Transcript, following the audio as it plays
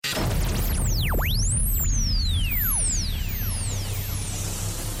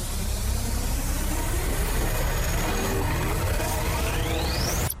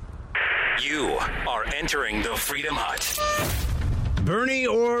Entering the Freedom Hut. Bernie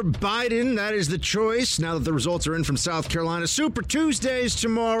or Biden, that is the choice. Now that the results are in from South Carolina. Super Tuesdays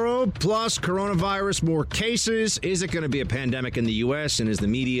tomorrow, plus coronavirus, more cases. Is it going to be a pandemic in the U.S., and is the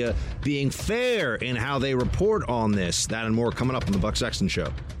media being fair in how they report on this? That and more coming up on the Buck Sexton Show.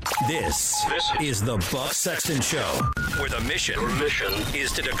 This is the Buck Sexton Show, where the mission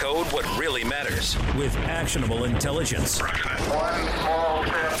is to decode what really matters with actionable intelligence. One small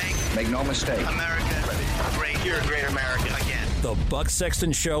step. Make no mistake. America, great. You're a great American again. The Buck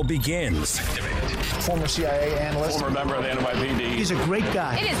Sexton Show begins. Former CIA analyst. Former member of the NYPD. He's a great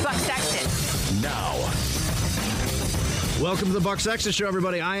guy. It is Buck Sexton. Now. Welcome to the Buck Sexton Show,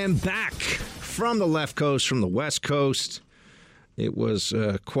 everybody. I am back from the left coast, from the west coast. It was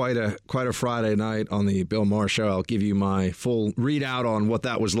quite a Friday night on the Bill Maher Show. I'll give you my full readout on what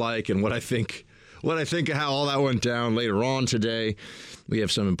that was like and what I think of how all that went down later on today. We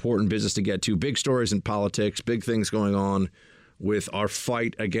have some important business to get to, big stories in politics, big things going on with our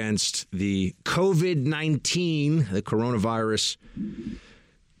fight against the COVID-19, the coronavirus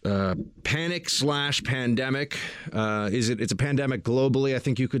panic/pandemic. It's a pandemic globally, I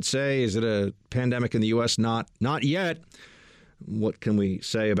think you could say. Is it a pandemic in the U.S.? Not yet. What can we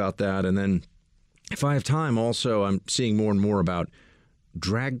say about that? And then if I have time, also, I'm seeing more and more about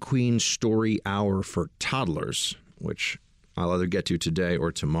Drag Queen Story Hour for toddlers, which I'll either get to today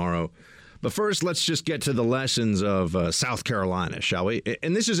or tomorrow. But first, let's just get to the lessons of South Carolina, shall we?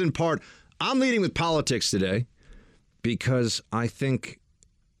 And this is in part, I'm leading with politics today because I think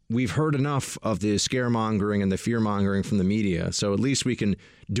we've heard enough of the scaremongering and the fear-mongering from the media. So at least we can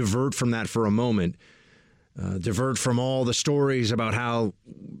divert from that for a moment. Divert from all the stories about how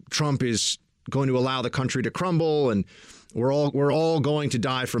Trump is going to allow the country to crumble and we're all going to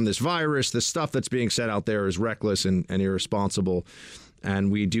die from this virus. The stuff that's being said out there is reckless and irresponsible.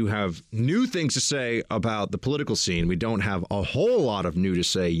 And we do have new things to say about the political scene. We don't have a whole lot of new to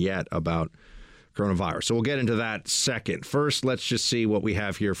say yet about coronavirus. So we'll get into that second. First, let's just see what we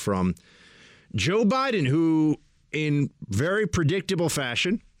have here from Joe Biden, who in very predictable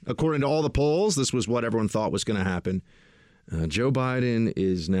fashion, according to all the polls, this was what everyone thought was going to happen. Joe Biden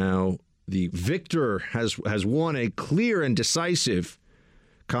is now the victor, has won a clear and decisive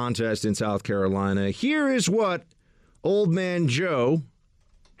contest in South Carolina. Here is what Old Man Joe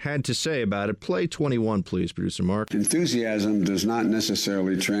had to say about it. Play 21, please, producer Mark. Enthusiasm does not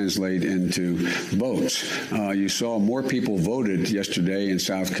necessarily translate into votes. You saw more people voted yesterday in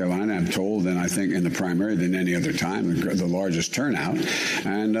South Carolina, I'm told, than I think in the primary than any other time, the largest turnout.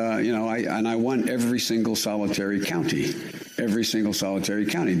 And, I won every single solitary county. Every single solitary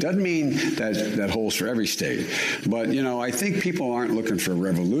county. Doesn't mean that holds for every state. But, I think people aren't looking for a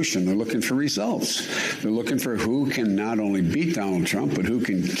revolution. They're looking for results. They're looking for who can not only beat Donald Trump, but who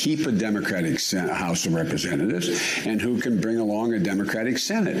can keep a Democratic House of Representatives and who can bring along a Democratic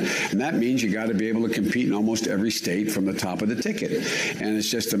Senate. And that means you got to be able to compete in almost every state from the top of the ticket. And it's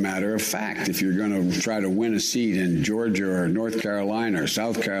just a matter of fact. If you're going to try to win a seat in Georgia or North Carolina or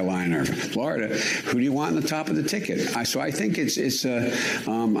South Carolina or Florida, who do you want in the top of the ticket? So I think I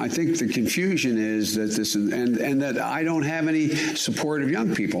think the confusion is that this and that I don't have any support of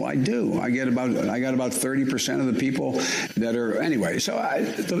young people. I do. I got about 30% of the people that are anyway. So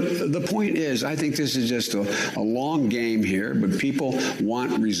the point is, I think this is just a long game here, but people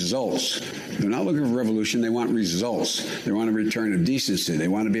want results. They're not looking for revolution. They want results. They want a return of decency. They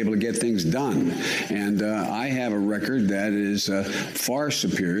want to be able to get things done. And I have a record that is far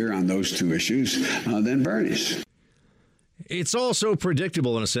superior on those two issues than Bernie's. It's also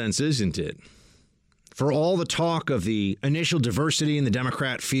predictable in a sense, isn't it? For all the talk of the initial diversity in the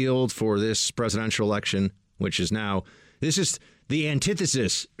Democrat field for this presidential election, which is now, this is the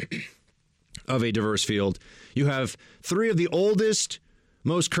antithesis of a diverse field. You have three of the oldest,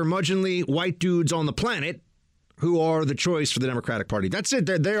 most curmudgeonly white dudes on the planet who are the choice for the Democratic Party. That's it.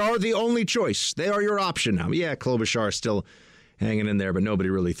 They are the only choice. They are your option now. Yeah, Klobuchar is still hanging in there, but nobody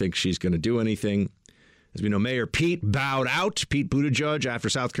really thinks she's going to do anything. As we know, Mayor Pete bowed out, Pete Buttigieg, after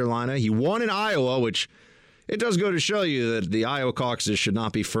South Carolina. He won in Iowa, which it does go to show you that the Iowa caucuses should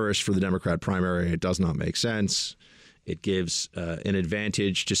not be first for the Democrat primary. It does not make sense. It gives an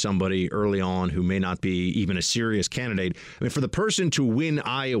advantage to somebody early on who may not be even a serious candidate. I mean, for the person to win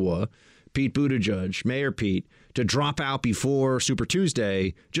Iowa, Pete Buttigieg, Mayor Pete, to drop out before Super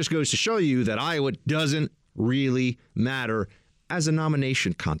Tuesday just goes to show you that Iowa doesn't really matter as a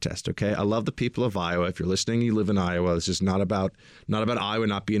nomination contest, okay? I love the people of Iowa. If you're listening, you live in Iowa. This is not about Iowa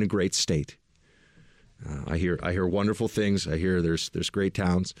not being a great state. I hear wonderful things. I hear there's great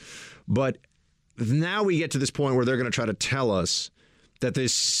towns. But now we get to this point where they're going to try to tell us that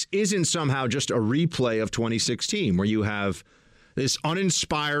this isn't somehow just a replay of 2016, where you have this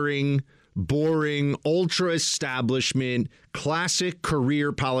uninspiring, boring, ultra-establishment, classic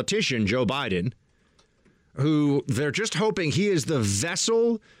career politician, Joe Biden, who they're just hoping he is the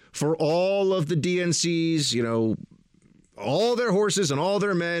vessel for all of the DNC's, all their horses and all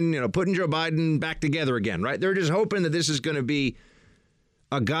their men, putting Joe Biden back together again, right? They're just hoping that this is going to be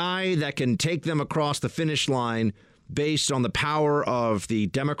a guy that can take them across the finish line based on the power of the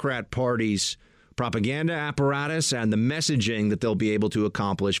Democrat Party's propaganda apparatus and the messaging that they'll be able to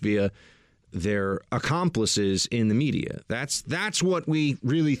accomplish via their accomplices in the media. That's what we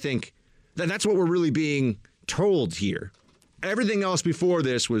really think. That's what we're really being told here. Everything else before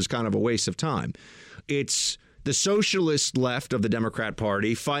this was kind of a waste of time. It's the socialist left of the Democrat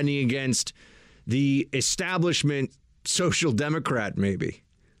Party fighting against the establishment social democrat, maybe.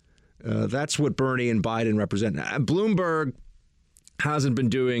 That's what Bernie and Biden represent. Bloomberg hasn't been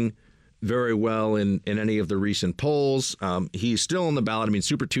doing very well in any of the recent polls. He's still on the ballot. I mean,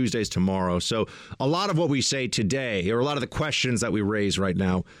 Super Tuesday's tomorrow. So a lot of what we say today, or a lot of the questions that we raise right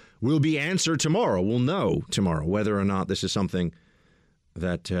now, will be answered tomorrow. We'll know tomorrow whether or not this is something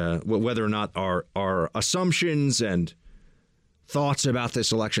that, whether or not our assumptions and thoughts about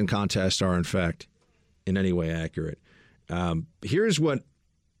this election contest are, in fact, in any way accurate. Here's what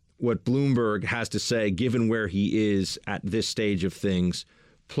Bloomberg has to say, given where he is at this stage of things.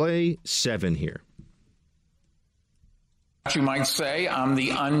 Play 7 here. You might say I'm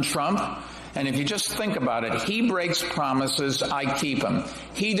the un-Trump. And if you just think about it, he breaks promises, I keep them.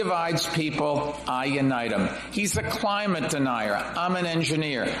 He divides people, I unite them. He's a climate denier. I'm an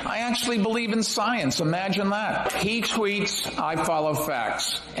engineer. I actually believe in science. Imagine that. He tweets, I follow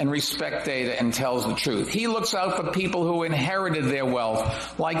facts and respect data and tells the truth. He looks out for people who inherited their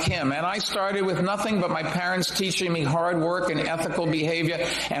wealth, like him. And I started with nothing but my parents teaching me hard work and ethical behavior.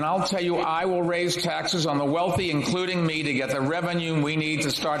 And I'll tell you, I will raise taxes on the wealthy, including me, to get the revenue we need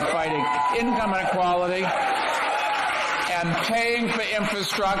to start fighting income inequality and paying for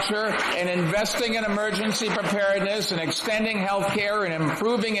infrastructure and investing in emergency preparedness and extending health care and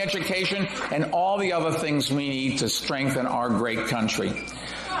improving education and all the other things we need to strengthen our great country.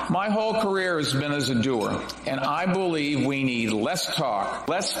 My whole career has been as a doer, and I believe we need less talk,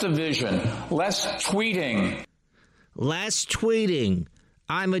 less division, less tweeting. Less tweeting.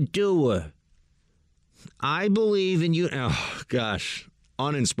 I'm a doer. I believe in you. Oh, gosh.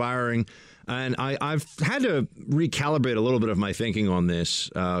 Uninspiring. And I've had to recalibrate a little bit of my thinking on this.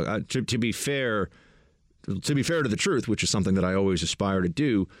 To be fair to the truth, which is something that I always aspire to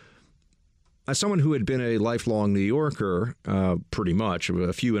do, as someone who had been a lifelong New Yorker, pretty much,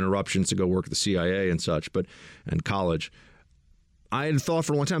 a few interruptions to go work at the CIA and such, and college, I had thought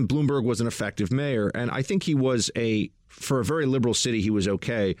for a long time Bloomberg was an effective mayor, and I think he was for a very liberal city, he was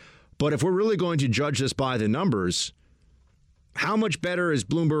okay. But if we're really going to judge this by the numbers, how much better is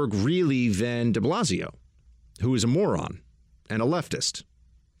Bloomberg really than de Blasio, who is a moron and a leftist?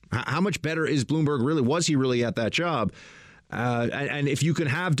 How much better is Bloomberg really? Was he really at that job? And if you can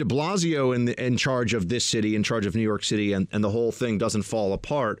have de Blasio in charge of this city, in charge of New York City, and the whole thing doesn't fall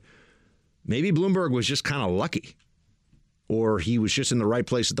apart, maybe Bloomberg was just kind of lucky. Or he was just in the right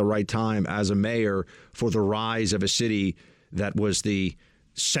place at the right time as a mayor for the rise of a city that was the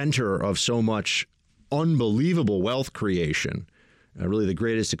center of so much unbelievable wealth creation, really the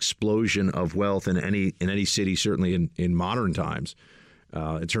greatest explosion of wealth in any city, certainly in modern times.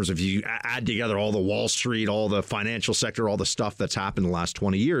 In terms of you add together all the Wall Street, all the financial sector, all the stuff that's happened in the last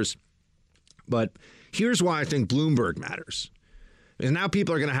 20 years. But here's why I think Bloomberg matters. Because now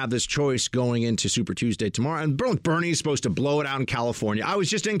people are going to have this choice going into Super Tuesday tomorrow. And Bernie's supposed to blow it out in California. I was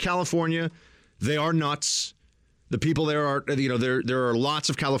just in California. They are nuts. The people there are, there are lots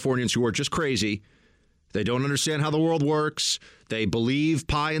of Californians who are just crazy. They don't understand how the world works. They believe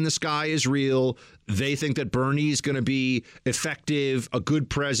pie in the sky is real. They think that Bernie's going to be effective, a good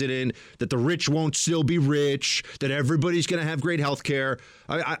president, that the rich won't still be rich, that everybody's going to have great health care.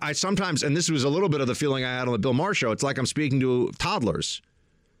 I sometimes, and this was a little bit of the feeling I had on the Bill Maher show, it's like I'm speaking to toddlers.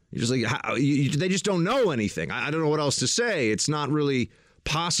 You're just like, they just don't know anything. I don't know what else to say. It's not really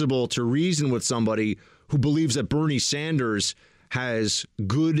possible to reason with somebody who believes that Bernie Sanders has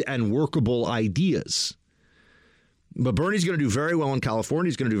good and workable ideas. But Bernie's going to do very well in California.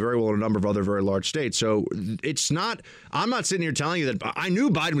 He's going to do very well in a number of other very large states. So I'm not sitting here telling you that I knew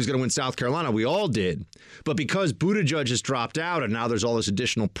Biden was going to win South Carolina. We all did. But because Buttigieg has dropped out and now there's all this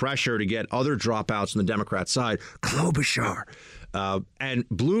additional pressure to get other dropouts on the Democrat side, Klobuchar, and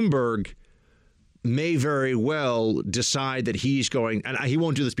Bloomberg may very well decide that he's going, and he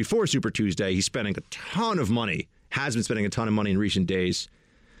won't do this before Super Tuesday. He's spending a ton of money has been spending a ton of money in recent days.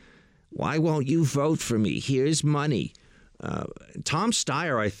 Why won't you vote for me? Here's money. Tom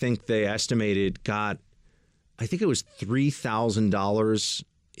Steyer, I think they estimated, I think it was $3,000.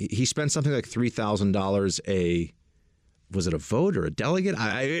 He spent something like $3,000 was it a vote or a delegate?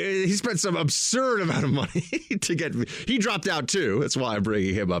 He spent some absurd amount of money to get. He dropped out too. That's why I'm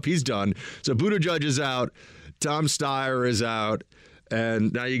bringing him up. He's done. So Buttigieg is out. Tom Steyer is out.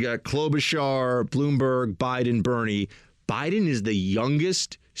 And now you got Klobuchar, Bloomberg, Biden, Bernie. Biden is the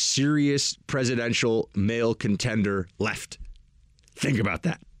youngest serious presidential male contender left. Think about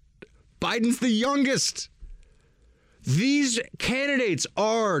that. Biden's the youngest. These candidates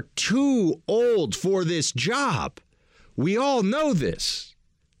are too old for this job. We all know this.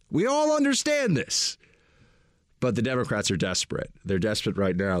 We all understand this. But the Democrats are desperate. They're desperate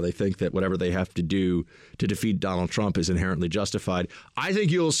right now. They think that whatever they have to do to defeat Donald Trump is inherently justified. I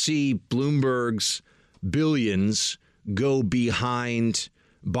think you'll see Bloomberg's billions go behind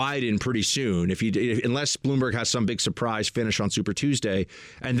Biden pretty soon, unless Bloomberg has some big surprise finish on Super Tuesday.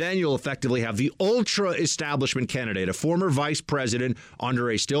 And then you'll effectively have the ultra establishment candidate, a former vice president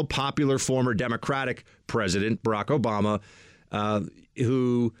under a still popular former Democratic president, Barack Obama,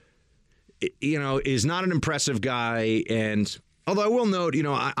 who, is not an impressive guy. And although I will note,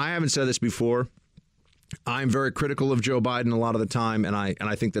 I haven't said this before, I'm very critical of Joe Biden a lot of the time, and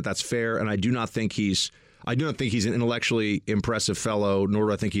I think that that's fair. And I do not think he's an intellectually impressive fellow, nor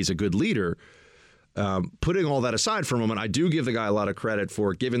do I think he's a good leader. Putting all that aside for a moment, I do give the guy a lot of credit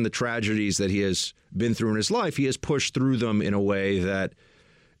for, given the tragedies that he has been through in his life, he has pushed through them in a way that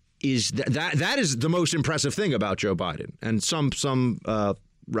is that is the most impressive thing about Joe Biden. And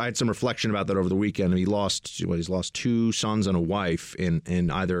I had some reflection about that over the weekend. He's lost two sons and a wife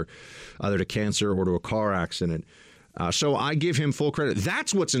in either to cancer or to a car accident. So I give him full credit.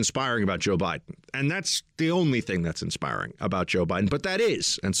 That's what's inspiring about Joe Biden. And that's the only thing that's inspiring about Joe Biden. But that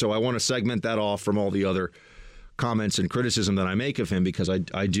is. And so I want to segment that off from all the other comments and criticism that I make of him, because I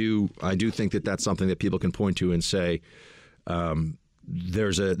do think that that's something that people can point to and say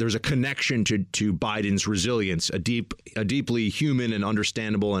there's a connection to Biden's resilience, a deeply human and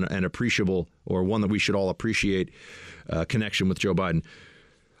understandable and appreciable, or one that we should all appreciate, connection with Joe Biden.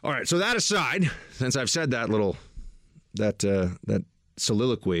 All right. So that aside, since I've said that that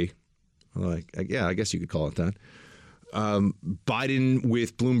soliloquy, I guess you could call it that. Biden,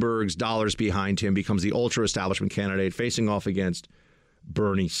 with Bloomberg's dollars behind him, becomes the ultra establishment candidate facing off against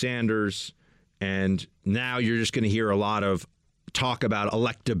Bernie Sanders. And now you're just going to hear a lot of talk about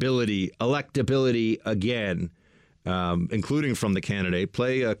electability again, including from the candidate.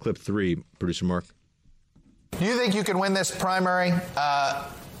 Play clip 3, producer Mark. Do you think you can win this primary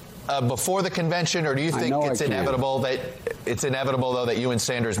before the convention, or do you think it's inevitable though that you and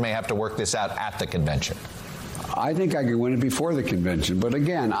Sanders may have to work this out at the convention? I think I can win it before the convention. But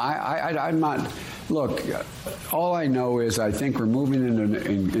again, I'm not. Look, all I know is I think we're moving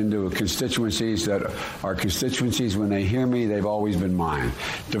into constituencies that are constituencies. When they hear me, they've always been mine.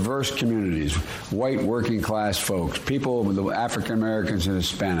 Diverse communities, white working class folks, people with the African Americans and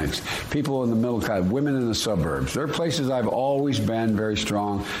Hispanics, people in the middle class, women in the suburbs. They're places I've always been very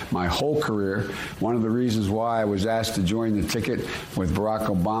strong my whole career. One of the reasons why I was asked to join the ticket with Barack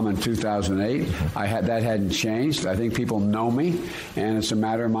Obama in 2008, that hadn't changed. I think people know me, and it's a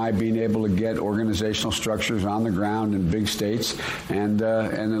matter of my being able to get organizational structures on the ground in big states, and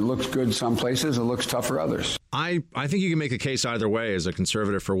it looks good some places, it looks tough for others. I think you can make a case either way as a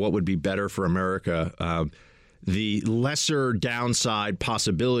conservative for what would be better for America. The lesser downside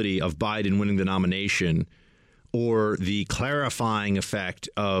possibility of Biden winning the nomination, or the clarifying effect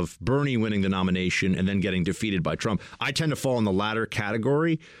of Bernie winning the nomination and then getting defeated by Trump. I tend to fall in the latter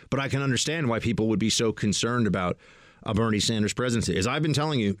category, but I can understand why people would be so concerned about a Bernie Sanders presidency. As I've been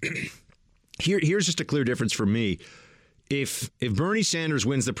telling you, here's just a clear difference for me. If Bernie Sanders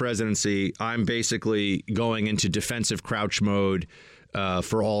wins the presidency, I'm basically going into defensive crouch mode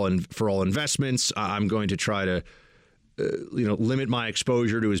for all investments. I'm going to try to limit my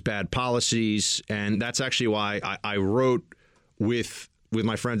exposure to his bad policies, and that's actually why I wrote with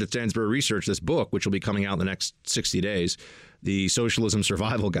my friend at Stansberry Research this book, which will be coming out in the next 60 days, the Socialism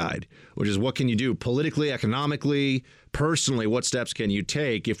Survival Guide, which is what can you do politically, economically, personally, what steps can you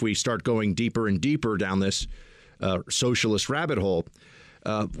take if we start going deeper and deeper down this socialist rabbit hole.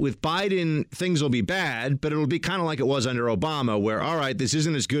 With Biden, things will be bad, but it'll be kind of like it was under Obama, where, all right, this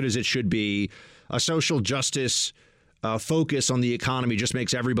isn't as good as it should be. A social justice focus on the economy just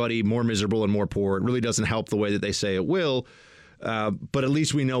makes everybody more miserable and more poor. It really doesn't help the way that they say it will. But at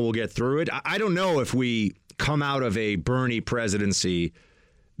least we know we'll get through it. I don't know if we come out of a Bernie presidency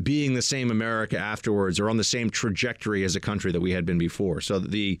being the same America afterwards, or on the same trajectory as a country that we had been before. So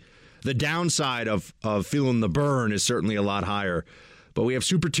the downside of feeling the burn is certainly a lot higher. But we have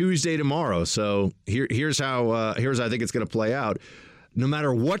Super Tuesday tomorrow, so here's how I think it's going to play out. No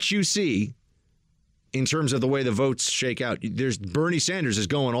matter what you see in terms of the way the votes shake out, Bernie Sanders is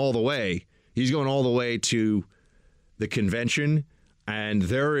going all the way. He's going all the way to the convention, and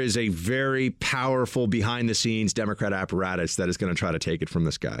there is a very powerful behind-the-scenes Democrat apparatus that is going to try to take it from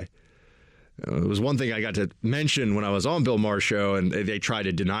this guy. It was one thing I got to mention when I was on Bill Maher's show, and they tried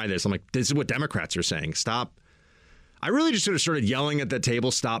to deny this. I'm like, this is what Democrats are saying. Stop. I really just sort of started yelling at the table,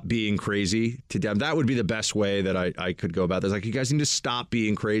 stop being crazy to them. That would be the best way that I could go about this. Like, you guys need to stop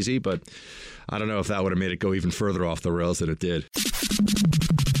being crazy, but I don't know if that would have made it go even further off the rails than it did.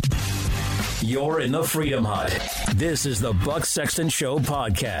 You're in the Freedom Hut. This is the Buck Sexton Show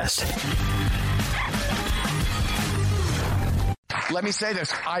podcast. Let me say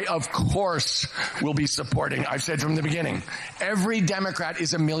this. I, of course, will be supporting. I've said from the beginning, every Democrat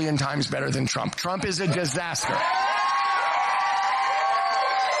is a million times better than Trump. Trump is a disaster.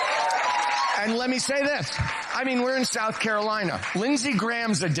 And let me say this. I mean, we're in South Carolina. Lindsey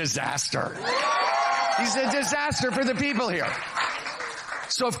Graham's a disaster. He's a disaster for the people here.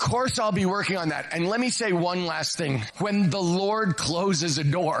 So, of course, I'll be working on that. And let me say one last thing. When the Lord closes a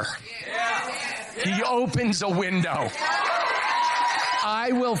door, he opens a window.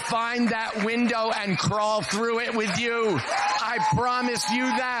 I will find that window and crawl through it with you. I promise you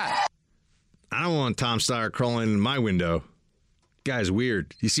that. I don't want Tom Steyer crawling in my window. Guy's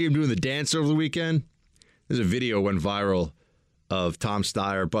weird. You see him doing the dance over the weekend? There's a video went viral of Tom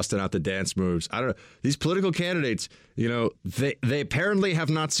Steyer busting out the dance moves. I don't know. These political candidates, they apparently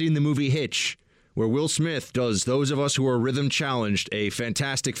have not seen the movie Hitch, where Will Smith does those of us who are rhythm challenged a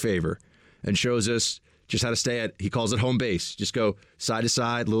fantastic favor and shows us just how to stay at, he calls it home base. Just go side to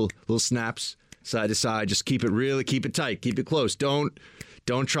side, little snaps, side to side. Just keep it tight, keep it close. Don't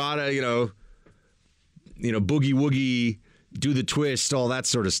try to, boogie woogie, do the twist, all that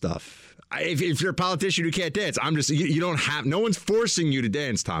sort of stuff. If you're a politician who can't dance, no one's forcing you to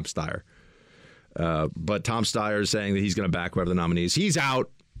dance, Tom Steyer. But Tom Steyer is saying that he's going to back whoever the nominee is. He's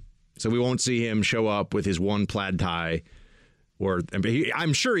out, so we won't see him show up with his one plaid tie.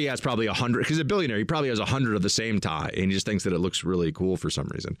 I'm sure he has probably 100, because he's a billionaire. He probably has 100 of the same tie, and he just thinks that it looks really cool for some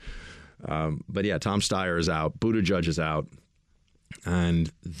reason. But yeah, Tom Steyer is out. Buttigieg is out. And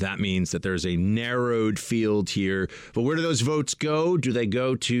that means that there's a narrowed field here. But where do those votes go? Do they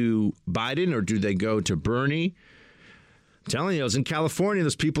go to Biden or do they go to Bernie? I'm telling you, in California,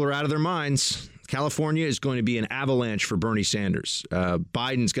 those people are out of their minds. California is going to be an avalanche for Bernie Sanders.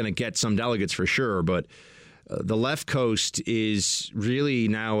 Biden's going to get some delegates for sure, but the left coast is really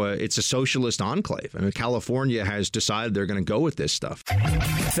now it's a socialist enclave. I mean, California has decided they're going to go with this stuff.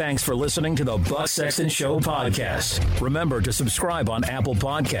 Thanks for listening to the Buck Sexton Show podcast. Remember to subscribe on Apple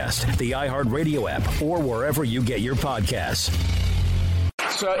Podcast, the iHeartRadio app, or wherever you get your podcasts.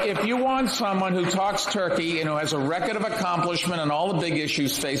 So if you want someone who talks turkey and who has a record of accomplishment on all the big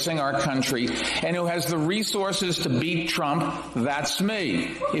issues facing our country and who has the resources to beat Trump, that's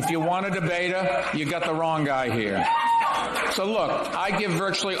me. If you want a debater, you got the wrong guy here. So look, I give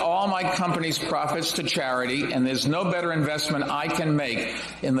virtually all my company's profits to charity, and there's no better investment I can make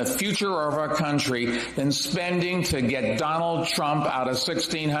in the future of our country than spending to get Donald Trump out of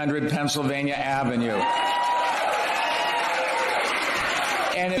 1600 Pennsylvania Avenue.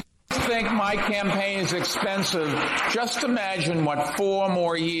 And if you think my campaign is expensive, just imagine what 4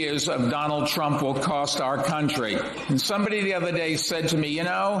 more years of Donald Trump will cost our country. And somebody the other day said to me,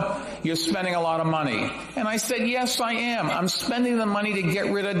 you're spending a lot of money. And I said, yes, I am. I'm spending the money to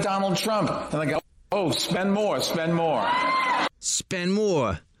get rid of Donald Trump. And they go, spend more, spend more. Spend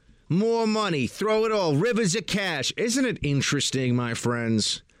more. More money. Throw it all. Rivers of cash. Isn't it interesting, my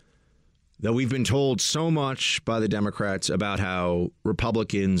friends, that we've been told so much by the Democrats about how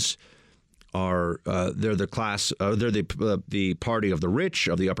Republicans are they're the class, they're the party of the rich,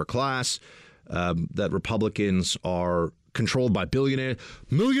 of the upper class, that Republicans are controlled by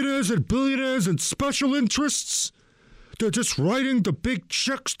millionaires and billionaires and special interests. They're just writing the big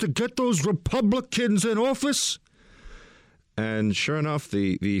checks to get those Republicans in office. And sure enough,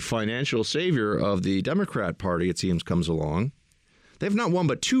 the financial savior of the Democrat Party, it seems, comes along. They've not one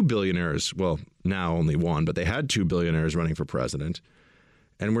but 2 billionaires. Well, now only one, but they had 2 billionaires running for president.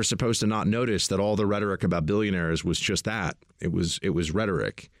 And we're supposed to not notice that all the rhetoric about billionaires was just that. It was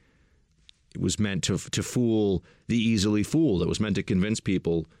rhetoric. It was meant to fool the easily fooled. It was meant to convince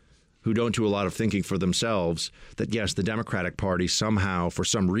people who don't do a lot of thinking for themselves that, yes, the Democratic Party somehow, for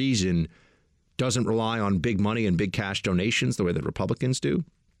some reason, doesn't rely on big money and big cash donations the way that Republicans do.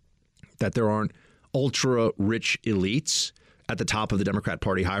 that there aren't ultra-rich elites at the top of the Democrat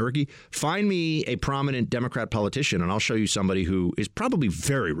Party hierarchy. Find me a prominent Democrat politician, and I'll show you somebody who is probably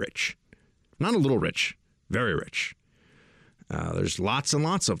very rich. Not a little rich, very rich. There's lots and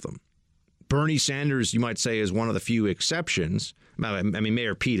lots of them. Bernie Sanders, you might say, is one of the few exceptions. I mean,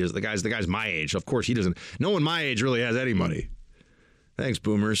 Mayor Pete is the guy's my age. Of course, he doesn't. No one my age really has any money. Thanks,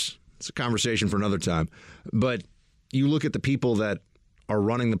 boomers. It's a conversation for another time. But you look at the people that are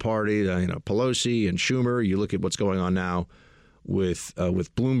running the party, Pelosi and Schumer. You look at what's going on now with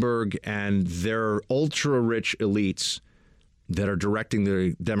Bloomberg, and their ultra-rich elites that are directing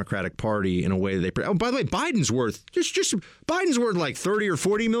the Democratic Party in a way that they. Oh, by the way, Biden's worth like 30 or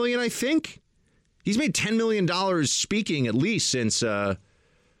 40 million, I think. He's made $10 million speaking at least since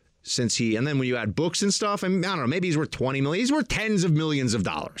he. And then when you add books and stuff, I don't know, maybe he's worth 20 million. He's worth tens of millions of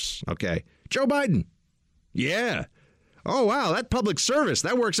dollars. Okay, Joe Biden. Yeah. Oh wow, that public service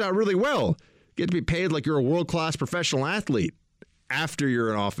that works out really well. Get to be paid like you're a world-class professional athlete after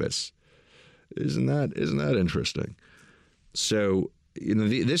you're in office. Isn't that interesting? So,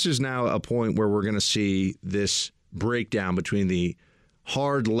 this is now a point where we're going to see this breakdown between the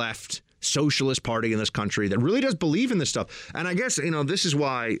hard left socialist party in this country that really does believe in this stuff. And I guess, this is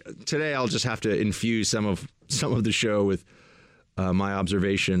why today I'll just have to infuse some of the show with my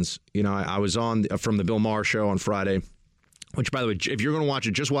observations. I was on from the Bill Maher show on Friday, which, by the way, if you're going to watch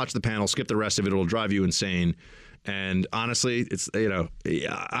it, just watch the panel, skip the rest of it. It'll drive you insane. And honestly, it's,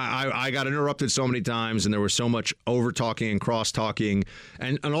 I got interrupted so many times, and there was so much over talking and cross talking,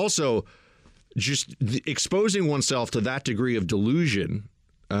 and also just exposing oneself to that degree of delusion,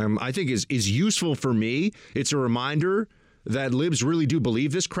 I think is useful for me. It's a reminder that libs really do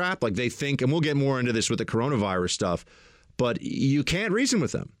believe this crap. Like they think, and we'll get more into this with the coronavirus stuff, but you can't reason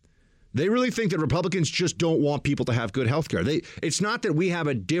with them. They really think that Republicans just don't want people to have good health care. It's not that we have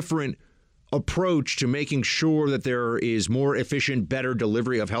a different approach to making sure that there is more efficient, better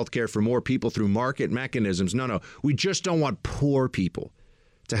delivery of health care for more people through market mechanisms. No. We just don't want poor people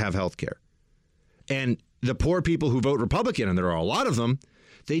to have health care. And the poor people who vote Republican, and there are a lot of them,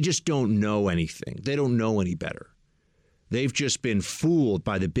 they just don't know anything. They don't know any better. They've just been fooled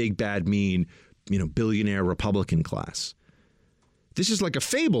by the big, bad, mean, billionaire Republican class. This is like a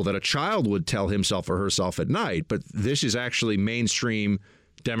fable that a child would tell himself or herself at night, but this is actually mainstream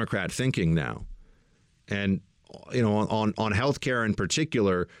Democrat thinking now. And, on health care in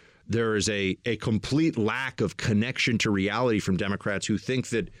particular, there is a complete lack of connection to reality from Democrats who think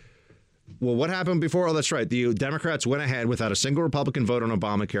that, well, what happened before? Oh, that's right. The Democrats went ahead without a single Republican vote on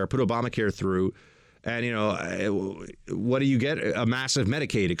Obamacare, put Obamacare through, and, what do you get? A massive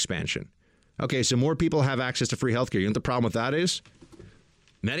Medicaid expansion. Okay, so more people have access to free health care. You know what the problem with that is?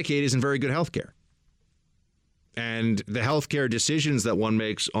 Medicaid isn't very good health care. And the healthcare decisions that one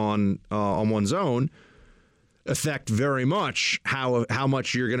makes on one's own affect very much how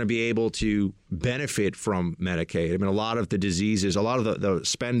much you're going to be able to benefit from Medicaid. I mean, a lot of the diseases, a lot of the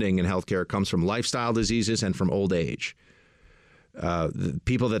spending in healthcare comes from lifestyle diseases and from old age. The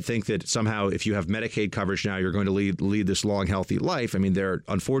people that think that somehow if you have Medicaid coverage now, you're going to lead this long, healthy life, I mean, they're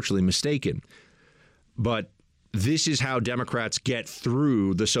unfortunately mistaken. But this is how Democrats get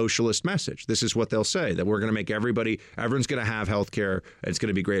through the socialist message. This is what they'll say, that we're going to make everyone's going to have health care. It's going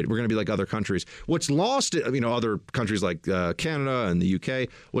to be great. We're going to be like other countries. What's lost, other countries like Canada and the UK,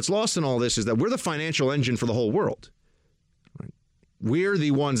 what's lost in all this is that we're the financial engine for the whole world. Right? We're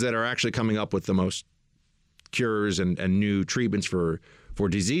the ones that are actually coming up with the most cures and new treatments for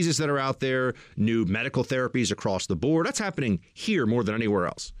diseases that are out there, new medical therapies across the board. That's happening here more than anywhere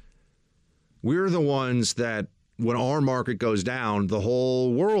else. We're the ones that, when our market goes down, the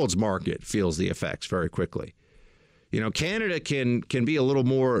whole world's market feels the effects very quickly. Canada can be a little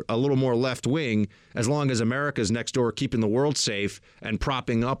more left wing as long as America's next door keeping the world safe and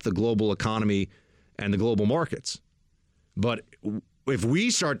propping up the global economy and the global markets. But if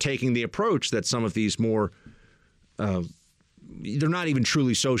we start taking the approach that some of these more they're not even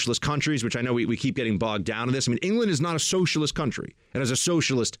truly socialist countries, which I know we keep getting bogged down in this. I mean, England is not a socialist country. It has a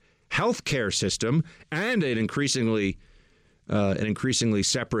socialist healthcare system and an increasingly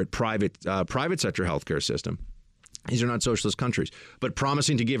separate private sector healthcare system. These are not socialist countries, but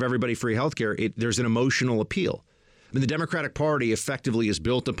promising to give everybody free healthcare, there's an emotional appeal. I mean, the Democratic Party effectively is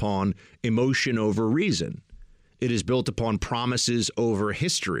built upon emotion over reason. It is built upon promises over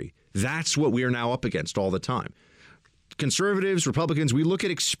history. That's what we are now up against all the time. Conservatives, Republicans, we look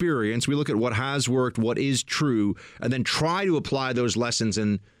at experience, we look at what has worked, what is true, and then try to apply those lessons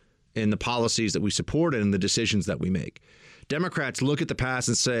in the policies that we support and in the decisions that we make. Democrats look at the past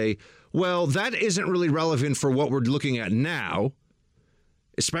and say, well, that isn't really relevant for what we're looking at now.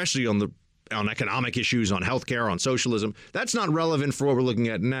 especially on economic issues, on healthcare, on socialism. That's not relevant for what we're looking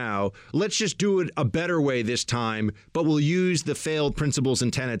at now. Let's just do it a better way this time, but we'll use the failed principles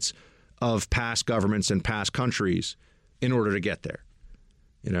and tenets of past governments and past countries in order to get there.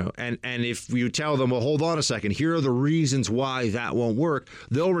 And if you tell them, well, hold on a second, here are the reasons why that won't work,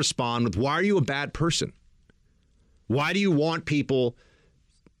 they'll respond with, why are you a bad person? Why do you want people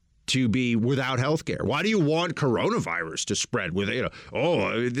to be without health care? Why do you want coronavirus to spread with,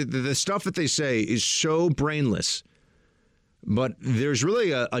 the stuff that they say is so brainless. But there's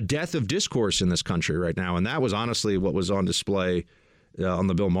really a death of discourse in this country right now. And that was honestly what was on display on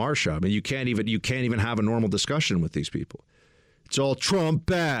the Bill Maher show. I mean, you can't even have a normal discussion with these people. It's all Trump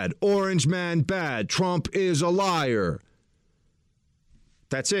bad, Orange man bad, Trump is a liar.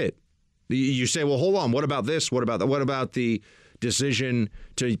 That's it. You say, well, hold on, what about this? What about that? What about the decision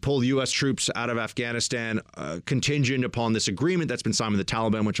to pull U.S. troops out of Afghanistan contingent upon this agreement that's been signed with the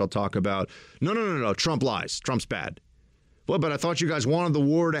Taliban, which I'll talk about? No. Trump lies. Trump's bad. Well, but I thought you guys wanted the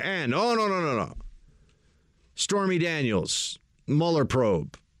war to end. Oh, no. Stormy Daniels, Mueller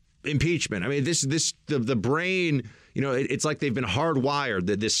probe, impeachment. I mean, the brain, it's like they've been hardwired.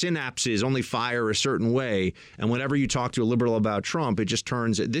 The synapses only fire a certain way. And whenever you talk to a liberal about Trump, it just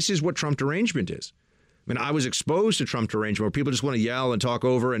turns, this is what Trump derangement is. I mean, I was exposed to Trump derangement where people just want to yell and talk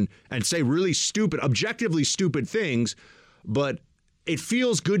over and say really stupid, objectively stupid things. But it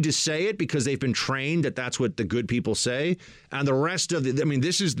feels good to say it because they've been trained that that's what the good people say. And the rest of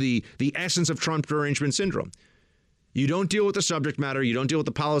this is the essence of Trump derangement syndrome. You don't deal with the subject matter. You don't deal with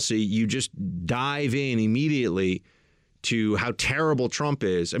the policy. You just dive in immediately to how terrible Trump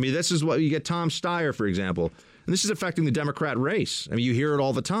is. I mean, this is what you get Tom Steyer, for example. And this is affecting the Democrat race. I mean, you hear it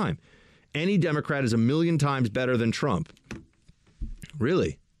all the time. Any Democrat is 1,000,000 times better than Trump.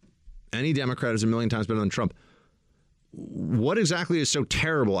 Really? Any Democrat is 1,000,000 times better than Trump. What exactly is so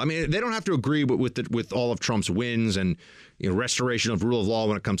terrible? I mean, they don't have to agree with all of Trump's wins and restoration of rule of law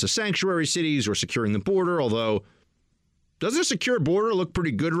when it comes to sanctuary cities or securing the border, although doesn't a secure border look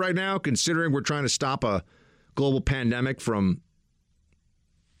pretty good right now, considering we're trying to stop a global pandemic from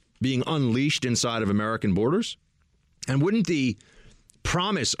being unleashed inside of American borders? And wouldn't the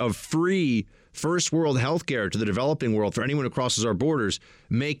promise of free first world health care to the developing world for anyone who crosses our borders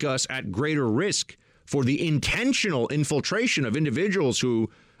make us at greater risk for the intentional infiltration of individuals who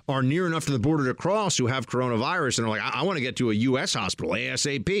are near enough to the border to cross, who have coronavirus and are like, I want to get to a U.S. hospital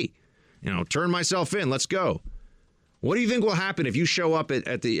ASAP. Turn myself in. Let's go. What do you think will happen if you show up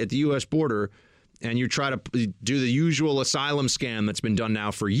at the U.S. border and you try to do the usual asylum scam that's been done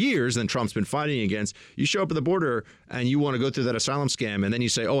now for years and Trump's been fighting against? You show up at the border and you want to go through that asylum scam, and then you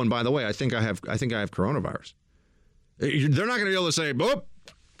say, oh, and by the way, I think I have coronavirus. They're not going to be able to say, oh,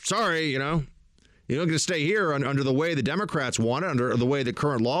 sorry, you're not going to stay here under the way the Democrats want it, under the way the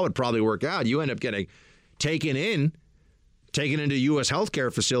current law would probably work out. You end up getting taken into U.S.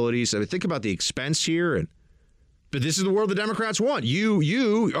 healthcare facilities. I mean, think about the expense here. But this is the world the Democrats want.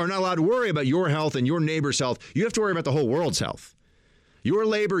 You are not allowed to worry about your health and your neighbor's health. You have to worry about the whole world's health. Your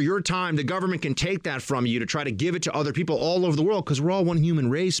labor, your time, the government can take that from you to try to give it to other people all over the world because we're all one human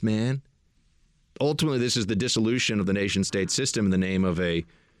race, man. Ultimately, this is the dissolution of the nation-state system in the name of a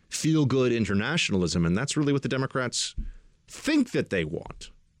feel-good internationalism, and that's really what the Democrats think that they want.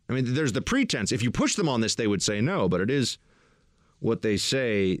 I mean, there's the pretense. If you push them on this, they would say no, but it is what they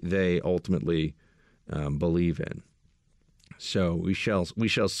say they ultimately believe in. So we shall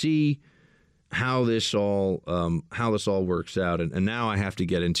see how this all works out. And now I have to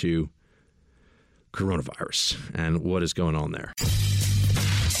get into coronavirus and what is going on there.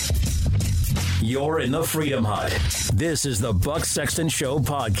 You're in the Freedom Hut. This is the Buck Sexton Show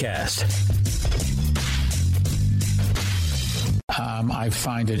podcast. I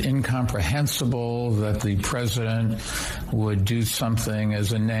find it incomprehensible that the president would do something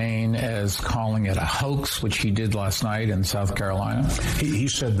as inane as calling it a hoax, which he did last night in South Carolina. He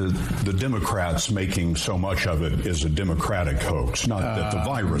said that the Democrats making so much of it is a Democratic hoax, not that the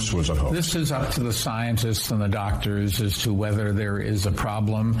virus was a hoax. This is up to the scientists and the doctors as to whether there is a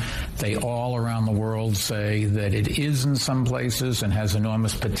problem. They all around the world say that it is in some places and has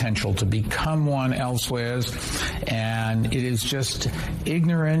enormous potential to become one elsewhere. And it is just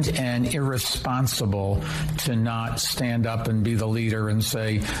ignorant and irresponsible to not stand up and be the leader and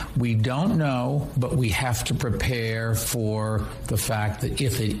say, we don't know, but we have to prepare for the fact that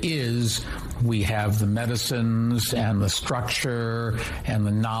if it is, we have the medicines and the structure and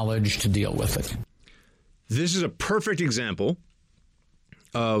the knowledge to deal with it. This is a perfect example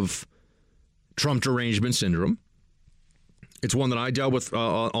of Trump derangement syndrome. It's one that I dealt with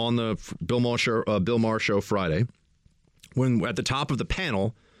on the Bill Maher show Friday, when at the top of the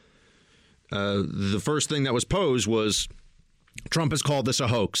panel, the first thing that was posed was, Trump has called this a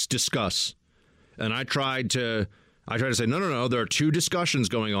hoax. Discuss. And I tried to say, no. There are two discussions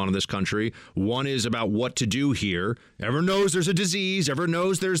going on in this country. One is about what to do here. Everyone knows there's a disease. Everyone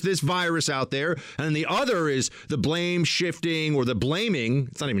knows there's this virus out there. And the other is the blame shifting or the blaming.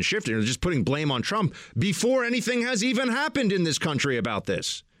 It's not even shifting. They're just putting blame on Trump before anything has even happened in this country about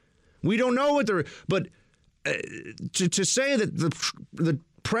this. We don't know what they're. But to say that the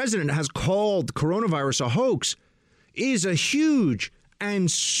president has called coronavirus a hoax is a huge and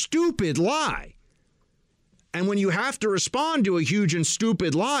stupid lie. And when you have to respond to a huge and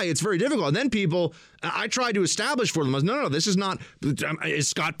stupid lie, it's very difficult. And then people, I tried to establish for them, no, this is not, is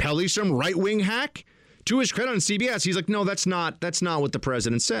Scott Pelley some right-wing hack? To his credit on CBS, he's like, no, that's not what the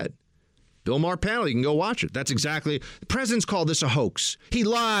president said. Bill Maher panel, you can go watch it. That's exactly, the president's called this a hoax. He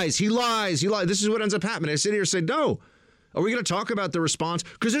lies. This is what ends up happening. I sit here and say, no. Are we going to talk about the response?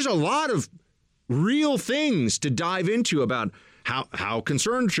 Because there's a lot of real things to dive into about how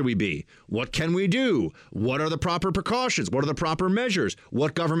concerned should we be? What can we do? What are the proper precautions? What are the proper measures?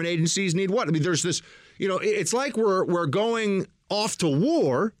 What government agencies need what? I mean, there's this, it's like we're going off to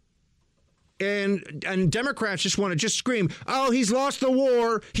war, and Democrats just want to just scream, oh, he's lost the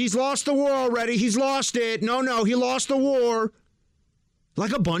war. He's lost the war already. He's lost it. No, he lost the war.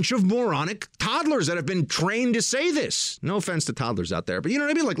 Like a bunch of moronic toddlers that have been trained to say this. No offense to toddlers out there, but you know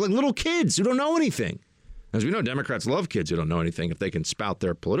what I mean? Like little kids who don't know anything. As we know, Democrats love kids who don't know anything if they can spout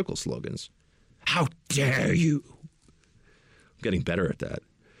their political slogans. How dare you? I'm getting better at that.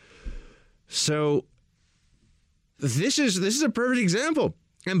 So this is a perfect example.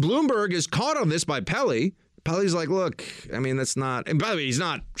 And Bloomberg is caught on this by Pelley. Pelley's like, look, I mean, that's not. And by the way, he's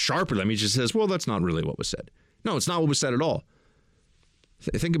not sharp with them. He just says, well, that's not really what was said. No, it's not what was said at all.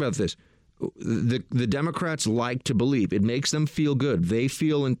 Think about this. The Democrats like to believe. It makes them feel good. They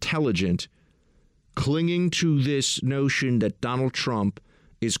feel intelligent, clinging to this notion that Donald Trump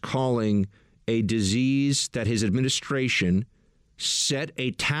is calling a disease that his administration set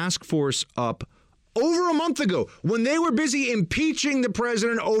a task force up over a month ago when they were busy impeaching the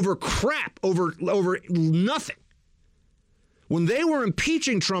president over crap, over nothing. When they were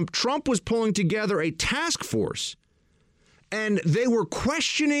impeaching Trump, Trump was pulling together a task force, and they were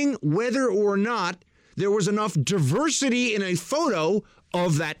questioning whether or not there was enough diversity in a photo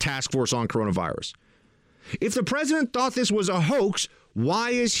of that task force on coronavirus. If the president thought this was a hoax, why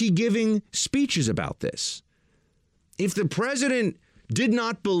is he giving speeches about this? If the president did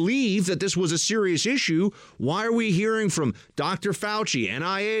not believe that this was a serious issue, why are we hearing from Dr. Fauci,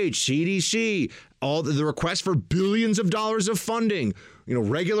 NIH, CDC, all the requests for billions of dollars of funding,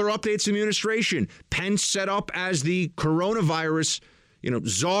 regular updates to the administration, Pence set up as the coronavirus,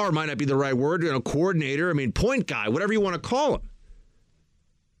 czar might not be the right word, coordinator, point guy, whatever you want to call him.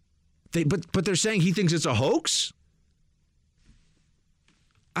 But they're saying he thinks it's a hoax?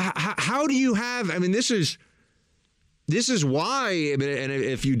 How do you have, this is why, and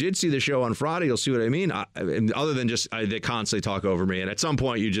if you did see the show on Friday, you'll see what I mean. Other than just they constantly talk over me, and at some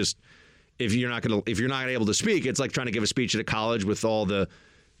point you just, if you're not able to speak, it's like trying to give a speech at a college with all the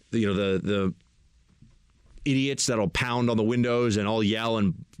idiots that'll pound on the windows and all yell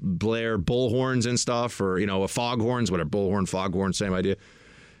and blare bullhorns and stuff, or foghorns, whatever, bullhorn, foghorn, same idea.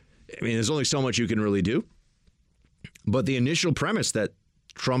 There's only so much you can really do. But the initial premise that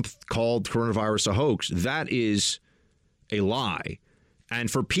Trump called coronavirus a hoax, that is a lie. And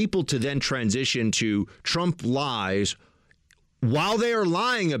for people to then transition to Trump lies while they are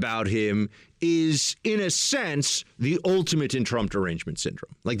lying about him is, in a sense, the ultimate in Trump derangement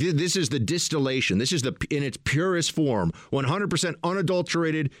syndrome. Like, this is the distillation. This is in its purest form, 100%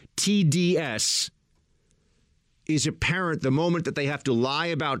 unadulterated TDS is apparent the moment that they have to lie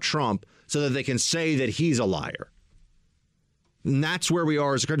about Trump so that they can say that he's a liar. And that's where we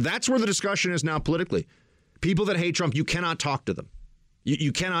are as a country. That's where the discussion is now politically. People that hate Trump, you cannot talk to them.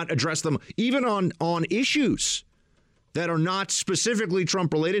 You cannot address them, even on issues that are not specifically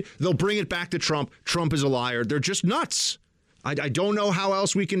Trump related. They'll bring it back to Trump. Trump is a liar. They're just nuts. I don't know how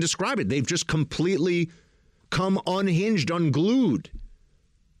else we can describe it. They've just completely come unhinged, unglued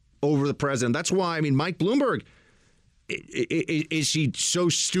over the president. That's why, Mike Bloomberg, is he so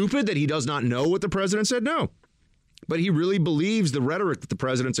stupid that he does not know what the president said? No. But he really believes the rhetoric that the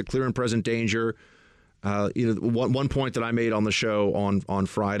president's a clear and present danger. One point that I made on the show on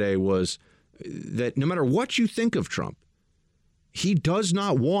Friday was that no matter what you think of Trump, he does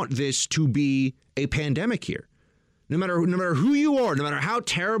not want this to be a pandemic here. No matter who you are, no matter how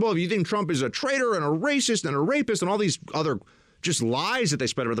terrible, if you think Trump is a traitor and a racist and a rapist and all these other just lies that they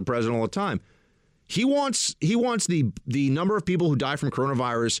spread about the president all the time, He wants the number of people who die from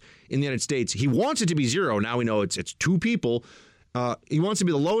coronavirus in the United States. He wants it to be zero. Now we know it's 2 people. He wants it to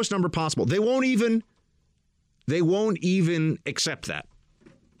be the lowest number possible. They won't even accept that.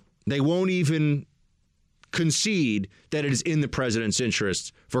 They won't even concede that it is in the president's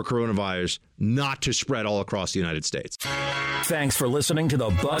interests for coronavirus not to spread all across the United States. Thanks for listening to the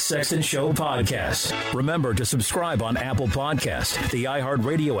Buck Sexton Show podcast. Remember to subscribe on Apple Podcast, the iHeart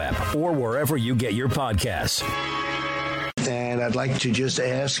Radio app, or wherever you get your podcasts. And I'd like to just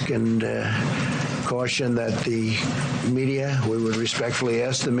ask and caution that the media, we would respectfully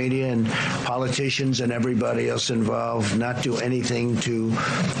ask the media and politicians and everybody else involved not do anything to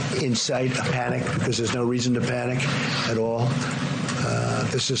incite a panic, because there's no reason to panic at all.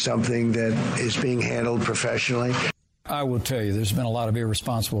 This is something that is being handled professionally. I will tell you, there's been a lot of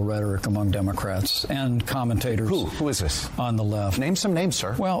irresponsible rhetoric among Democrats and commentators. Who is this? On the left. Name some names,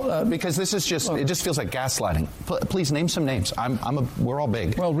 sir. Well, because this is just, it just feels like gaslighting. Please name some names. We're all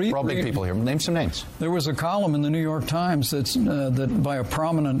big. Well, we're all big people here. Name some names. There was a column in the New York Times that by a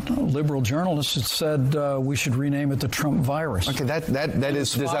prominent liberal journalist that said we should rename it the Trump virus. Okay, does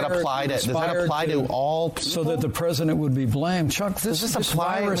that apply to all people? So that the president would be blamed. Chuck, this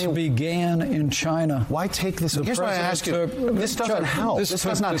virus began in China. Why take this? Here's what I ask you. This doesn't help. This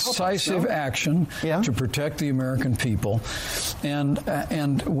does not help decisive action to protect the American people. And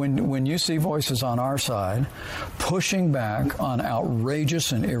when you see voices on our side pushing back on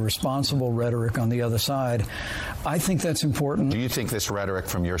outrageous and irresponsible rhetoric on the other side, I think that's important. Do you think this rhetoric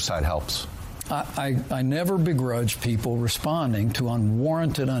from your side helps? I never begrudge people responding to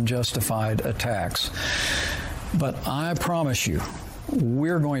unwarranted, unjustified attacks. But I promise you,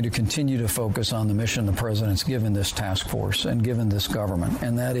 we're going to continue to focus on the mission the president's given this task force and given this government,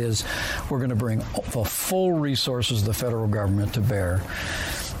 and that is we're going to bring the full resources of the federal government to bear.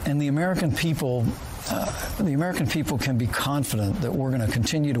 And the American people can be confident that we're going to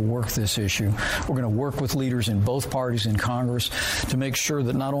continue to work this issue. We're going to work with leaders in both parties in Congress to make sure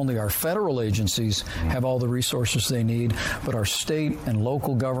that not only our federal agencies have all the resources they need, but our state and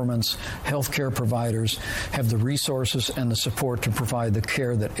local governments, healthcare providers have the resources and the support to provide the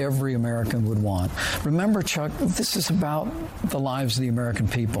care that every American would want. Remember, Chuck, this is about the lives of the American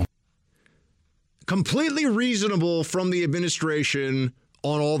people. Completely reasonable from the administration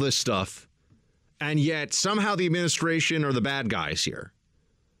on all this stuff. And yet somehow the administration are the bad guys here.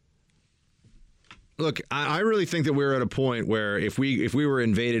 Look, I really think that we're at a point where if we were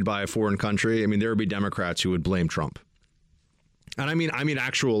invaded by a foreign country, I mean, there would be Democrats who would blame Trump. And I mean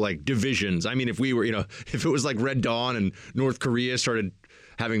actual like divisions. I mean, if we were, if it was like Red Dawn and North Korea started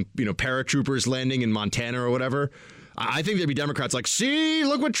having, paratroopers landing in Montana or whatever, I think there'd be Democrats like, see,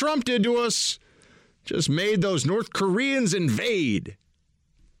 look what Trump did to us. Just made those North Koreans invade.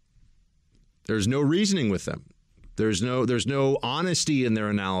 There's no reasoning with them. There's no honesty in their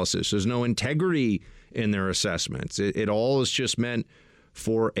analysis. There's no integrity in their assessments. It all is just meant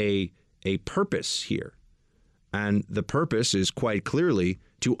for a purpose here. And the purpose is quite clearly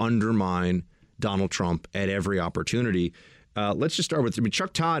to undermine Donald Trump at every opportunity. Let's just start with,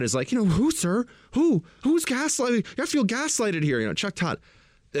 Chuck Todd is like, who, sir? Who's gaslighting? You feel gaslighted here. Chuck Todd.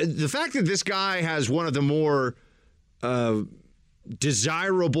 The fact that this guy has one of the more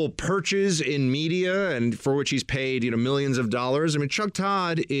desirable perches in media and for which he's paid millions of dollars. I mean, Chuck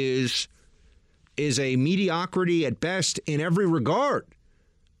Todd is a mediocrity at best in every regard.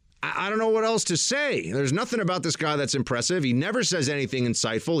 I don't know what else to say. There's nothing about this guy that's impressive. He never says anything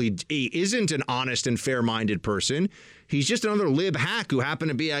insightful. He isn't an honest and fair-minded person. He's just another lib hack who happened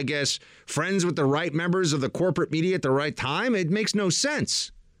to be, I guess, friends with the right members of the corporate media at the right time. It makes no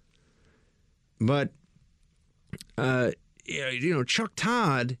sense. But Chuck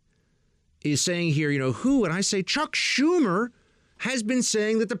Todd is saying here, who? And I say Chuck Schumer has been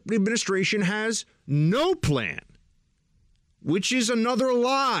saying that the administration has no plan, which is another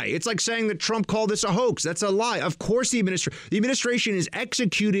lie. It's like saying that Trump called this a hoax. That's a lie. Of course, the administration is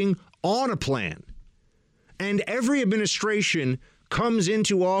executing on a plan. And every administration comes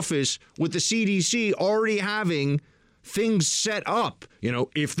into office with the CDC already having things set up.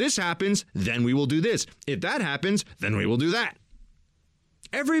 If this happens, then we will do this. If that happens, then we will do that.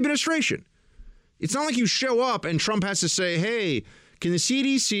 Every administration. It's not like you show up and Trump has to say, hey, can the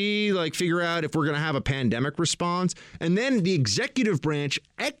CDC figure out if we're going to have a pandemic response? And then the executive branch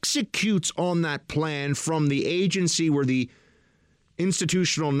executes on that plan from the agency where the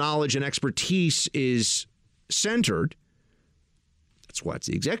institutional knowledge and expertise is centered. That's why it's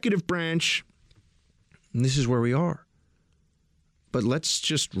the executive branch. And this is where we are. But let's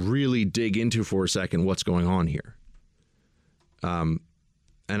just really dig into for a second what's going on here. And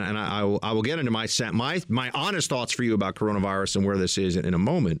and I will get into my honest thoughts for you about coronavirus and where this is in a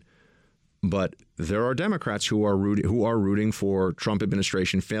moment. But there are Democrats who are rooting for Trump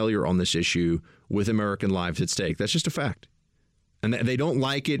administration failure on this issue with American lives at stake. That's just a fact. And they don't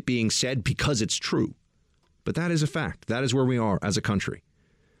like it being said because it's true. But that is a fact. That is where we are as a country.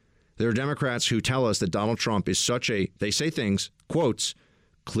 There are Democrats who tell us that Donald Trump is they say things, quotes,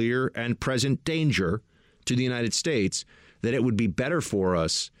 clear and present danger to the United States, that it would be better for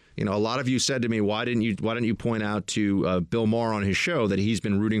us. You know, a lot of you said to me, why didn't you point out to Bill Maher on his show that he's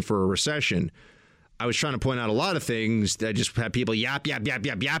been rooting for a recession? I was trying to point out a lot of things that just had people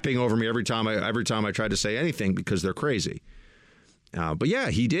yapping over me every time I tried to say anything because they're crazy. But yeah,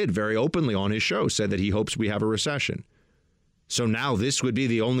 he did very openly on his show said that he hopes we have a recession. So now this would be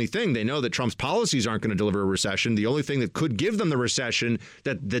the only thing. They know that Trump's policies aren't going to deliver a recession. The only thing that could give them the recession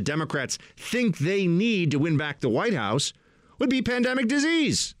that the Democrats think they need to win back the White House would be pandemic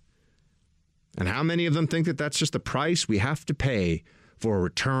disease. And how many of them think that that's just the price we have to pay for a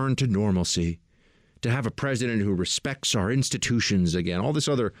return to normalcy, to have a president who respects our institutions again? All these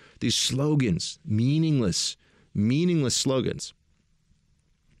slogans, meaningless slogans.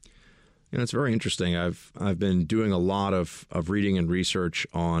 You know, it's very interesting. I've been doing a lot of reading and research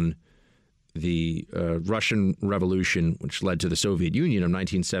on the Russian Revolution, which led to the Soviet Union of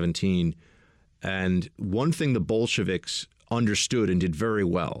 1917. And one thing the Bolsheviks understood and did very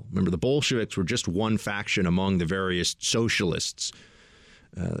well. Remember, the Bolsheviks were just one faction among the various socialists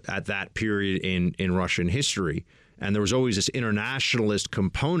at that period in Russian history. And there was always this internationalist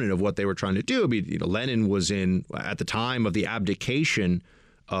component of what they were trying to do. I mean, Lenin was at the time of the abdication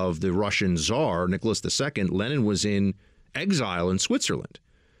of the Russian Tsar, Nicholas II, Lenin was in exile in Switzerland.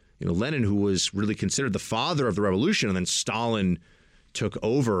 You know, Lenin, who was really considered the father of the revolution, and then Stalin took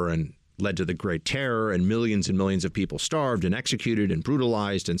over and led to the Great Terror, and millions of people starved and executed and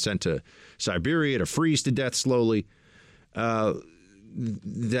brutalized and sent to Siberia to freeze to death slowly.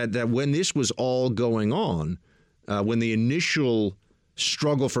 That when this was all going on, when the initial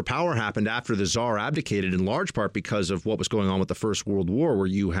struggle for power happened after the Tsar abdicated, in large part because of what was going on with the First World War, where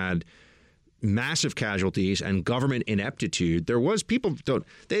you had massive casualties and government ineptitude. There was people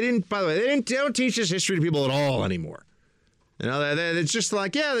they don't teach this history to people at all anymore. You know, it's just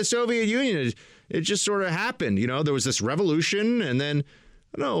like, yeah, the Soviet Union, it just sort of happened. You know, there was this revolution, and then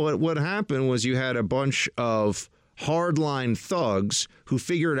what happened was you had a bunch of hardline thugs who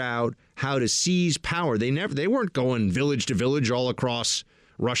figured out how to seize power. They weren't going village to village all across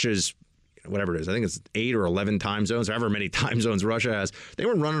Russia's, whatever it is, I think it's 8 or 11 time zones, however many time zones Russia has. They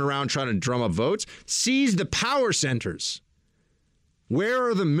weren't running around trying to drum up votes. Seize the power centers. Where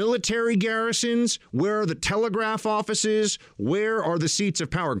are the military garrisons? Where are the telegraph offices? Where are the seats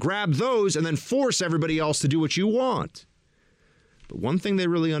of power? Grab those and then force everybody else to do what you want. But one thing they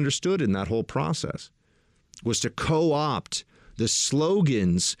really understood in that whole process was to co-opt the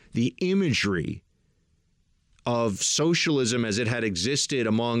slogans, the imagery of socialism as it had existed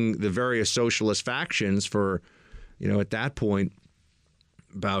among the various socialist factions for, at that point,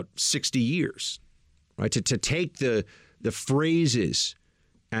 about 60 years, right? To take the phrases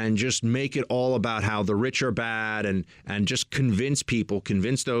and just make it all about how the rich are bad and just convince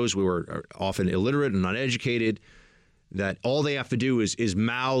those who are often illiterate and uneducated that all they have to do is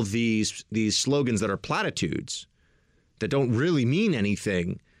mouth these slogans that are platitudes that don't really mean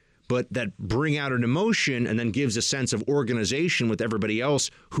anything, but that bring out an emotion and then gives a sense of organization with everybody else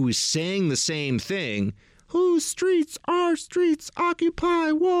who is saying the same thing. Whose streets are streets?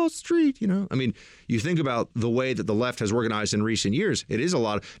 Occupy Wall Street. I mean, you think about the way that the left has organized in recent years. It is a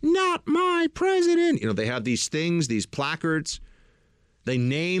lot of, not my president. They have these things, these placards. They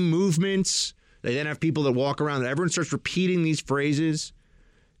name movements. They then have people that walk around and everyone starts repeating these phrases,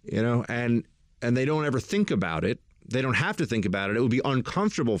 and they don't ever think about it. They don't have to think about it. It would be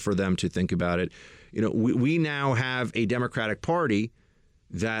uncomfortable for them to think about it. We now have a Democratic Party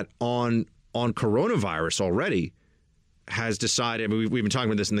that on coronavirus already has decided, I mean, we've been talking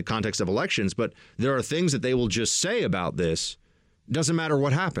about this in the context of elections, but there are things that they will just say about this. Doesn't matter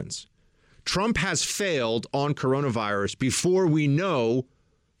what happens. Trump has failed on coronavirus before we know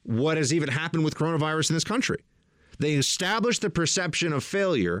what has even happened with coronavirus in this country. They established the perception of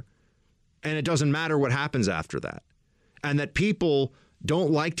failure, and it doesn't matter what happens after that. And that people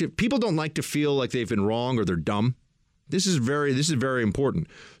don't like to feel like they've been wrong or they're dumb. This is very important.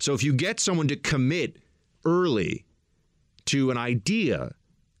 So if you get someone to commit early to an idea,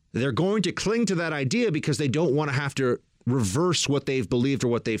 they're going to cling to that idea because they don't want to have to reverse what they've believed or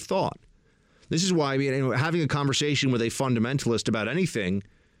what they've thought. This is why having a conversation with a fundamentalist about anything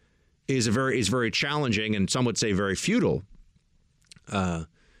is very challenging, and some would say very futile.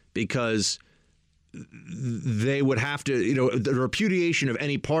 because they would have to, the repudiation of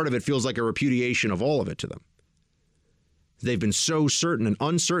any part of it feels like a repudiation of all of it to them. They've been so certain, and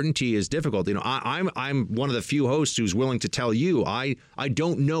uncertainty is difficult. I'm one of the few hosts who's willing to tell you I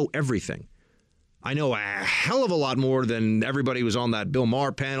don't know everything. I know a hell of a lot more than everybody who was on that Bill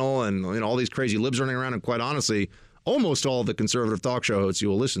Maher panel and all these crazy libs running around, and quite honestly, almost all of the conservative talk show hosts you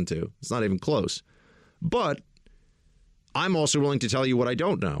will listen to. It's not even close. But I'm also willing to tell you what I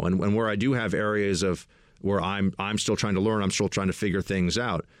don't know, and where I do have areas of where I'm still trying to learn, I'm still trying to figure things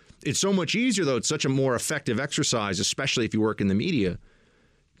out. It's so much easier, though. It's such a more effective exercise, especially if you work in the media,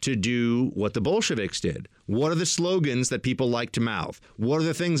 to do what the Bolsheviks did. What are the slogans that people like to mouth? What are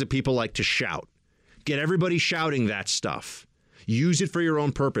the things that people like to shout? Get everybody shouting that stuff. Use it for your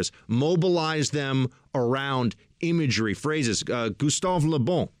own purpose. Mobilize them around imagery, phrases. Gustave Le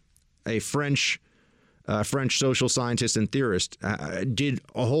Bon, a French social scientist and theorist, did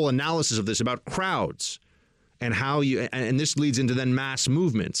a whole analysis of this about crowds and how and this leads into then mass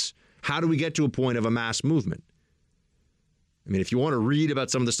movements. How do we get to a point of a mass movement? I mean, if you want to read about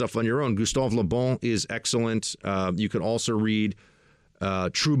some of the stuff on your own, Gustave Le Bon is excellent. You can also read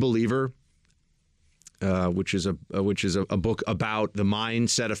True Believer, which is a book about the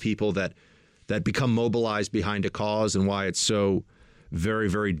mindset of people that become mobilized behind a cause and why it's so very,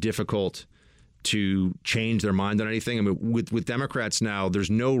 very difficult to change their mind on anything. I mean, with Democrats now, there's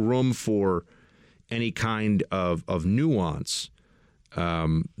no room for any kind of nuance.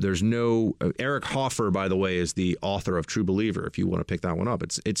 There's no Eric Hoffer, by the way, is the author of True Believer. If you want to pick that one up,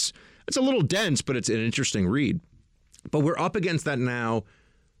 it's a little dense, but it's an interesting read. But we're up against that now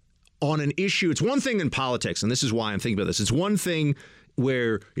on an issue. It's one thing in politics, and this is why I'm thinking about this. It's one thing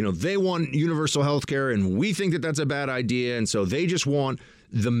where they want universal health care, and we think that that's a bad idea, and so they just want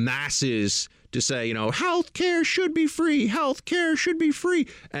the masses to say, health care should be free. Health care should be free.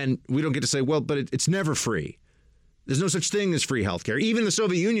 And we don't get to say, well, but it's never free. There's no such thing as free health care. Even in the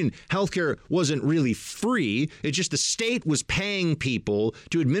Soviet Union, health care wasn't really free. It's just the state was paying people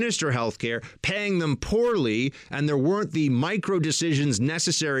to administer health care, paying them poorly, and there weren't the micro decisions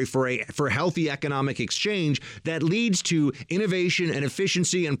necessary for healthy economic exchange that leads to innovation and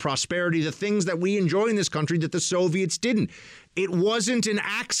efficiency and prosperity, the things that we enjoy in this country that the Soviets didn't. It wasn't an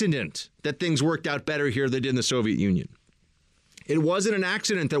accident that things worked out better here than they did in the Soviet Union. It wasn't an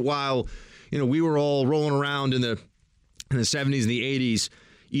accident that while we were all rolling around in the 70s and the 80s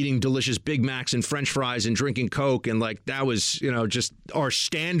eating delicious Big Macs and French fries and drinking Coke, and that was just our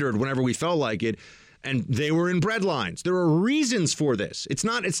standard whenever we felt like it, and they were in bread lines. There are reasons for this. It's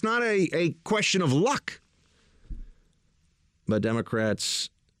not a question of luck. But Democrats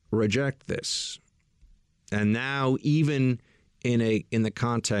reject this. And now, even in the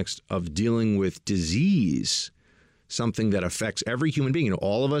context of dealing with disease, something that affects every human being,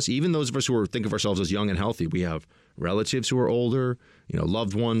 all of us, even those of us who think of ourselves as young and healthy, we have relatives who are older,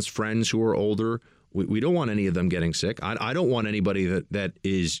 loved ones, friends who are older. We don't want any of them getting sick. I don't want anybody that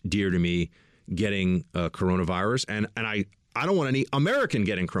is dear to me getting coronavirus, and I don't want any American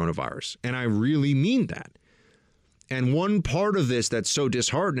getting coronavirus, and I really mean that. And one part of this that's so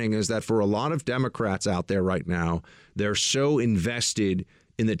disheartening is that for a lot of Democrats out there right now, they're so invested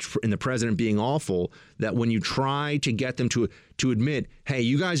in the president being awful that when you try to get them to admit, hey,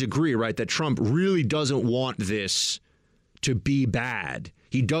 you guys agree, right, that Trump really doesn't want this to be bad.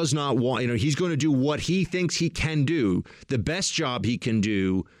 He does not want, he's going to do what he thinks he can do, the best job he can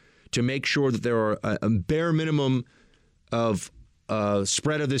do to make sure that there are a bare minimum of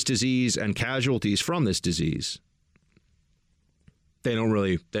spread of this disease and casualties from this disease. They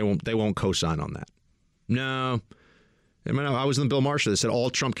won't co-sign on that. No. I was in the Bill Maher show that said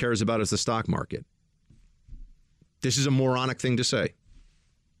all Trump cares about is the stock market. This is a moronic thing to say.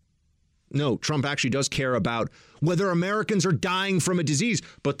 No, Trump actually does care about whether Americans are dying from a disease,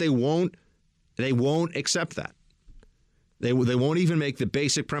 but they won't accept that. They won't even make the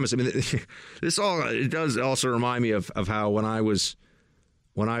basic premise. I mean, it does also remind me of how when I was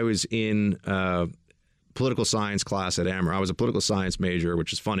in political science class at Amherst, I was a political science major,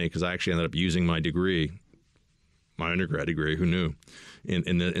 which is funny because I actually ended up using my degree, my undergrad degree, who knew,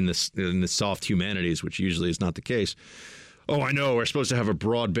 in the soft humanities, which usually is not the case. Oh, I know, we're supposed to have a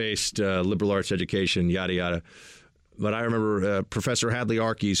broad-based liberal arts education, yada, yada. But I remember Professor Hadley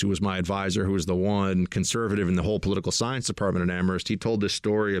Arkes, who was my advisor, who was the one conservative in the whole political science department at Amherst. He told this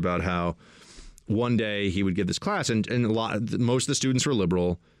story about how one day he would give this class, and most of the students were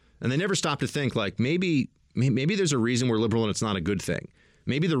liberal, and they never stopped to think, maybe there's a reason we're liberal and it's not a good thing.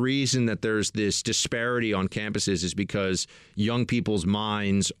 Maybe the reason that there's this disparity on campuses is because young people's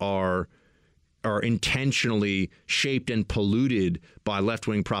minds are are intentionally shaped and polluted by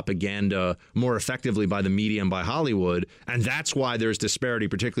left-wing propaganda more effectively by the media and by Hollywood. And that's why there's disparity,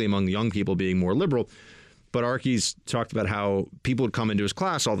 particularly among young people being more liberal. But Archie's talked about how people would come into his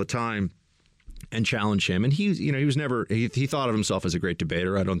class all the time and challenge him. And he thought of himself as a great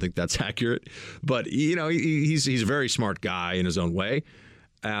debater. I don't think that's accurate. But, he's a very smart guy in his own way.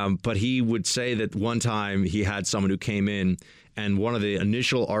 But he would say that one time he had someone who came in, and one of the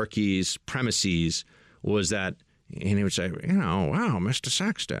initial Archie's premises was that, and he would say, wow, Mr.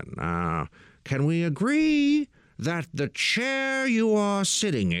 Sexton, can we agree that the chair you are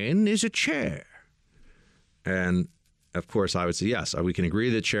sitting in is a chair? And, of course, I would say, yes, we can agree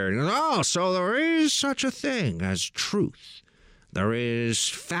the chair. And he goes, so there is such a thing as truth. There is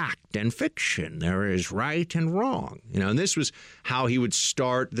fact and fiction. There is right and wrong. And this was how he would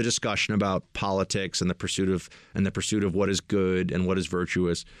start the discussion about politics and the pursuit of what is good and what is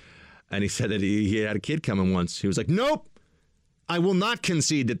virtuous. And he said that he had a kid come in once. He was like, nope, I will not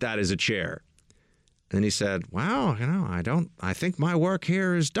concede that is a chair. And he said, wow, I think my work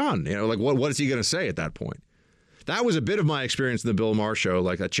here is done. What is he going to say at that point? That was a bit of my experience in the Bill Maher show.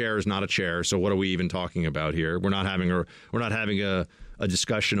 Like, a chair is not a chair, so what are we even talking about here? We're not having a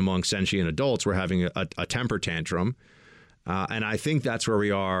discussion among sentient adults. We're having a temper tantrum. And I think that's where we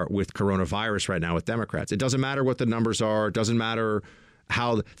are with coronavirus right now with Democrats. It doesn't matter what the numbers are. It doesn't matter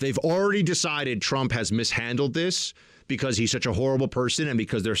how they've already decided Trump has mishandled this because he's such a horrible person and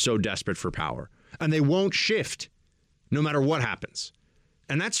because they're so desperate for power. And they won't shift no matter what happens.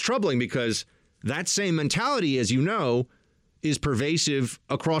 And that's troubling because that same mentality, as you know, is pervasive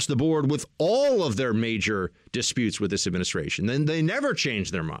across the board with all of their major disputes with this administration. Then they never change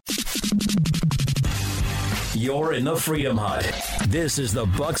their mind. You're in the Freedom Hut. This is the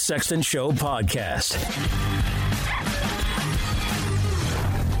Buck Sexton Show podcast.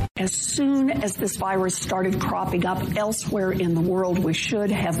 As soon as this virus started cropping up elsewhere in the world, we should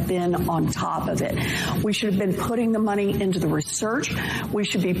have been on top of it. We should have been putting the money into the research. We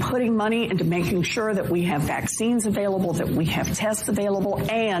should be putting money into making sure that we have vaccines available, that we have tests available,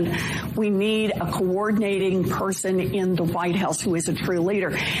 and we need a coordinating person in the White House who is a true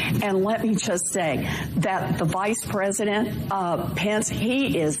leader. And let me just say that the Vice President, Pence,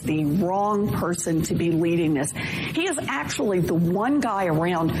 he is the wrong person to be leading this. He is actually the one guy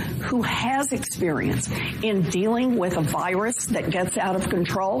around who has experience in dealing with a virus that gets out of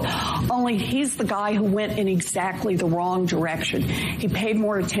control, only he's the guy who went in exactly the wrong direction. He paid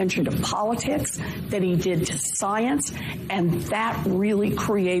more attention to politics than he did to science, and that really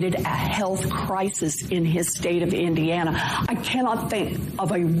created a health crisis in his state of Indiana. I cannot think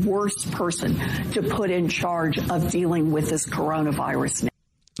of a worse person to put in charge of dealing with this coronavirus now.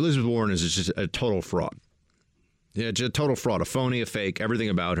 Elizabeth Warren is just a total fraud. Yeah, it's a total fraud, a phony, a fake. Everything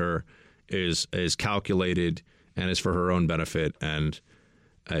about her is calculated and is for her own benefit. And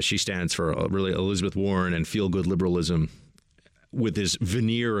she stands for really Elizabeth Warren and feel-good liberalism with this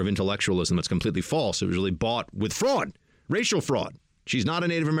veneer of intellectualism that's completely false. It was really bought with fraud, racial fraud. She's not a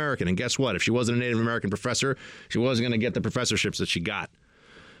Native American. And guess what? If she wasn't a Native American professor, she wasn't going to get the professorships that she got.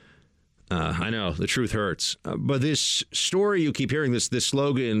 I know, the truth hurts. But this story you keep hearing, this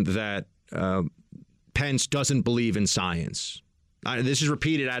slogan that Pence doesn't believe in science. This is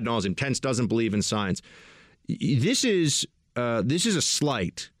repeated ad nauseum. Pence doesn't believe in science. This is a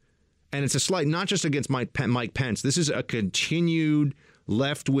slight, and it's a slight not just against Mike Pence. This is a continued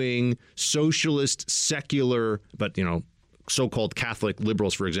left-wing, socialist, secular, but so-called Catholic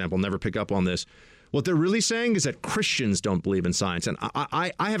liberals, for example, never pick up on this. What they're really saying is that Christians don't believe in science. And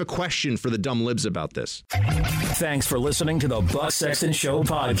I have a question for the dumb libs about this. Thanks for listening to the Buck Sexton Show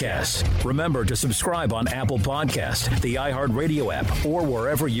podcast. Remember to subscribe on Apple Podcast, the iHeart Radio app, or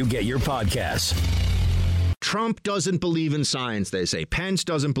wherever you get your podcasts. Trump doesn't believe in science, they say. Pence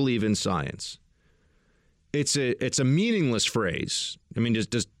doesn't believe in science. It's a meaningless phrase. I mean,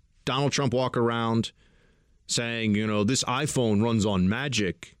 does Donald Trump walk around saying, this iPhone runs on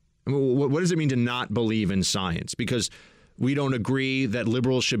magic? I mean, what does it mean to not believe in science? Because we don't agree that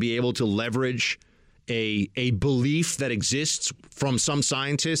liberals should be able to leverage a belief that exists from some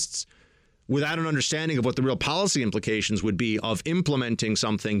scientists without an understanding of what the real policy implications would be of implementing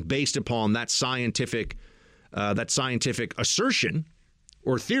something based upon that scientific assertion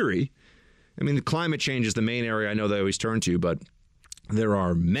or theory. I mean, the climate change is the main area I know they always turn to, but there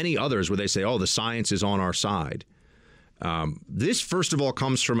are many others where they say, the science is on our side. This, first of all,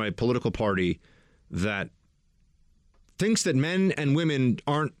 comes from a political party that thinks that men and women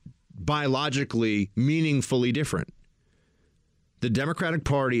aren't biologically meaningfully different. The Democratic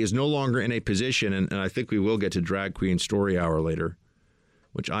Party is no longer in a position, and I think we will get to Drag Queen Story Hour later,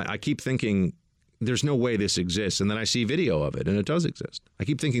 which I keep thinking there's no way this exists. And then I see video of it, and it does exist. I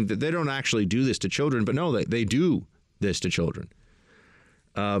keep thinking that they don't actually do this to children, but no, they do this to children.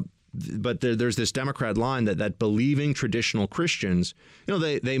 But there's this Democrat line that believing traditional Christians,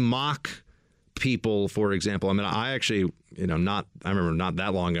 they mock people, for example. I mean, I actually, I remember not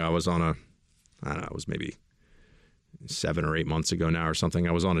that long ago, I was on it was maybe 7 or 8 months ago now or something.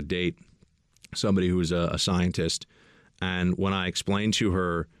 I was on a date, somebody who was a scientist. And when I explained to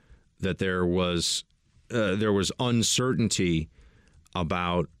her that there was uncertainty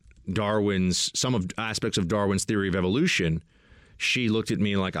about some of aspects of Darwin's theory of evolution, she looked at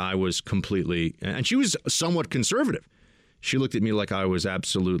me like I was completely, and she was somewhat conservative. She looked at me like I was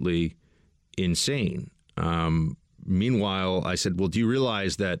absolutely insane. Meanwhile, I said, well, do you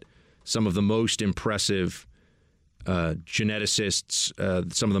realize that some of the most impressive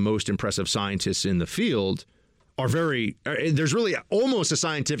geneticists, some of the most impressive scientists in the field there's really almost a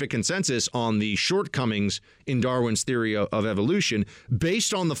scientific consensus on the shortcomings in Darwin's theory of evolution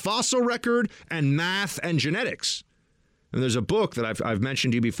based on the fossil record and math and genetics. And there's a book that I've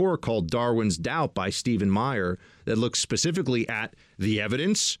mentioned to you before called Darwin's Doubt by Stephen Meyer that looks specifically at the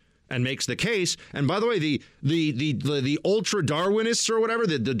evidence and makes the case. And by the way, the ultra Darwinists or whatever,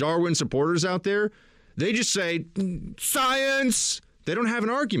 the Darwin supporters out there, they just say science. They don't have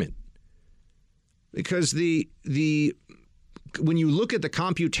an argument. Because when you look at the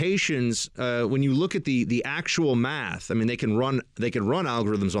computations, when you look at the actual math, I mean, they can run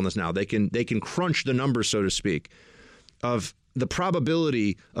algorithms on this now. They can crunch the numbers, so to speak, of the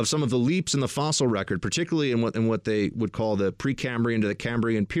probability of some of the leaps in the fossil record, particularly in what they would call the Precambrian to the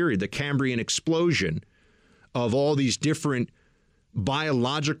Cambrian period, the Cambrian explosion of all these different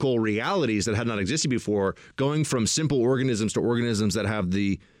biological realities that had not existed before, going from simple organisms to organisms that have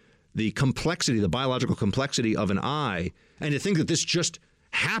the complexity, the biological complexity of an eye, and to think that this just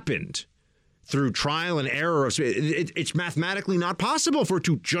happened through trial and error, it's mathematically not possible for it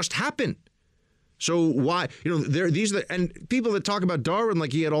to just happen. So why, and people that talk about Darwin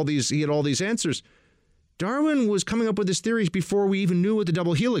like he had all these answers. Darwin was coming up with his theories before we even knew what the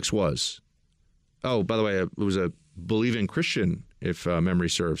double helix was. Oh, by the way, it was a believing Christian, if memory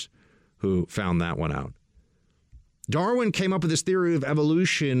serves, who found that one out. Darwin came up with this theory of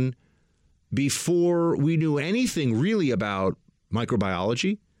evolution before we knew anything really about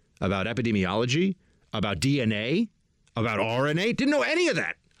microbiology, about epidemiology, about DNA, about RNA. Didn't know any of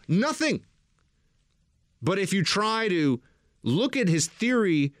that. Nothing. But if you try to look at his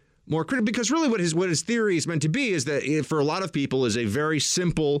theory more critically, because really what his theory is meant to be is that for a lot of people is a very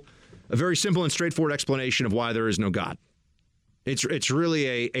simple and straightforward explanation of why there is no God. It's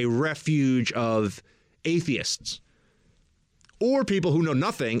really a refuge of atheists. Or people who know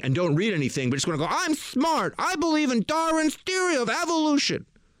nothing and don't read anything, but just want to go, I'm smart. I believe in Darwin's theory of evolution.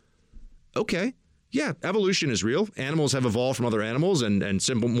 Okay. Yeah, evolution is real. Animals have evolved from other animals and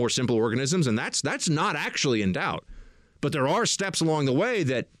more simple organisms, and that's not actually in doubt. But there are steps along the way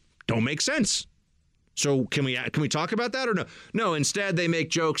that don't make sense. So can we talk about that or no? No, instead they make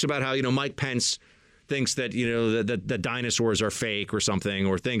jokes about how, Mike Pence thinks that, that dinosaurs are fake or something,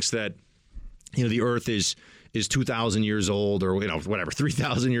 or thinks that, the Earth is 2,000 years old or, whatever,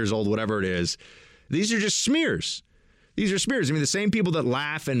 3,000 years old, whatever it is. These are just smears. These are smears. I mean, the same people that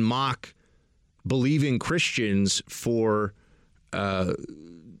laugh and mock believing Christians for not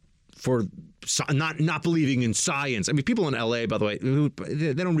believing in science. I mean, people in L.A., by the way,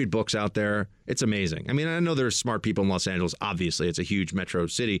 they don't read books out there. It's amazing. I mean, I know there's smart people in Los Angeles. Obviously, it's a huge metro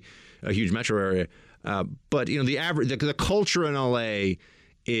city, a huge metro area. But, the culture in L.A.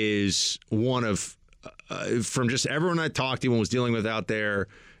 is one of from just everyone I talked to and was dealing with out there,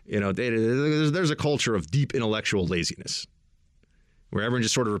 there's a culture of deep intellectual laziness where everyone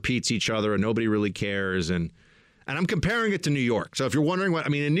just sort of repeats each other and nobody really cares. And I'm comparing it to New York. So if you're wondering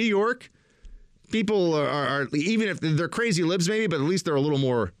in New York, people are even if they're crazy libs maybe, but at least they're a little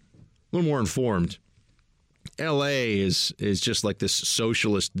more informed. L.A. is just like this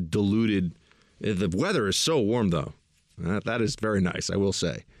socialist deluded. The weather is so warm, though. That is very nice, I will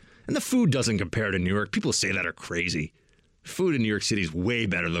say. And the food doesn't compare to New York. People say that are crazy. Food in New York City is way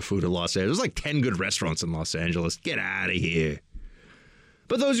better than the food in Los Angeles. There's like 10 good restaurants in Los Angeles. Get out of here.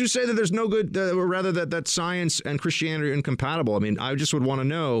 But those who say that there's no good, or rather that science and Christianity are incompatible, I mean, I just would want to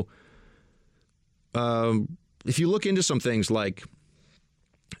know, if you look into some things like,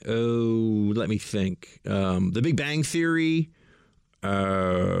 let me think, the Big Bang Theory,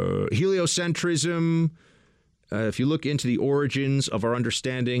 heliocentrism, if you look into the origins of our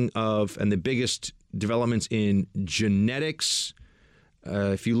understanding of and the biggest developments in genetics,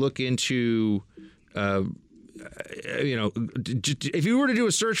 if you look into, if you were to do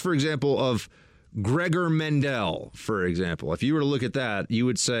a search, for example, of Gregor Mendel, for example, if you were to look at that, you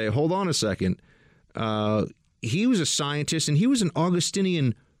would say, hold on a second. He was a scientist and he was an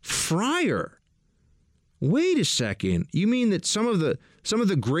Augustinian friar. Wait a second. You mean that some of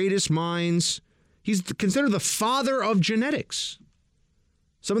the greatest minds, he's considered the father of genetics.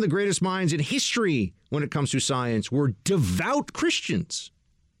 Some of the greatest minds in history when it comes to science were devout Christians.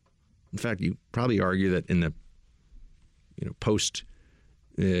 In fact, you probably argue that in the post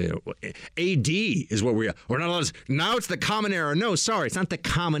AD is what we're not allowed to, now it's the common era. No, sorry, it's not the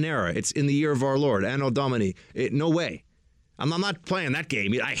common era. It's in the year of our Lord, Anno Domini. No way. I'm not playing that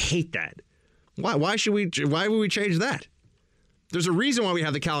game. I hate that. Why would we change that? There's a reason why we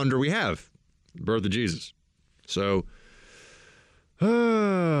have the calendar we have. Birth of Jesus. So,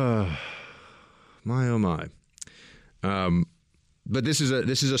 my oh my. But this is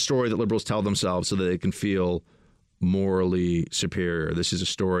a story that liberals tell themselves so that they can feel morally superior. This is a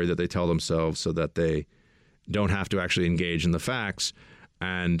story that they tell themselves so that they don't have to actually engage in the facts.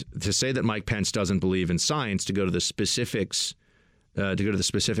 And to say that Mike Pence doesn't believe in science, to go to the specifics, of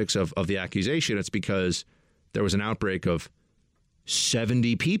the accusation, it's because there was an outbreak of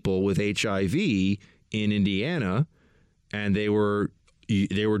 70 people with HIV in Indiana, and they were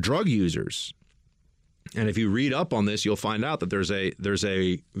drug users. And if you read up on this, you'll find out that there's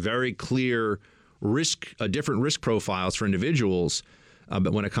a very clear different risk profiles for individuals,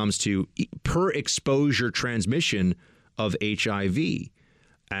 but when it comes to per exposure transmission of HIV.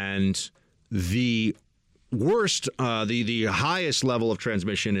 And the worst, the highest level of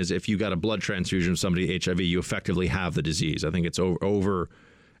transmission is if you got a blood transfusion of somebody with HIV, you effectively have the disease. I think it's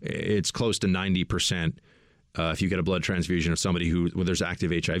it's close to 90% if you get a blood transfusion of somebody who there's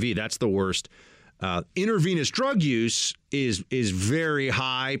active HIV. That's the worst. Intravenous drug use is very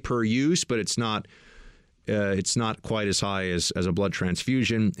high per use, but it's not quite as high as a blood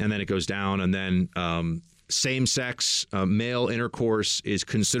transfusion, and then it goes down, and then same-sex male intercourse is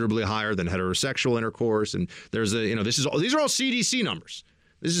considerably higher than heterosexual intercourse, and these are all CDC numbers.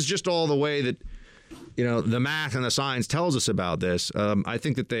 This is just all the way that the math and the science tells us about this. I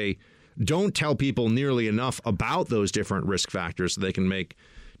think that they don't tell people nearly enough about those different risk factors so they can make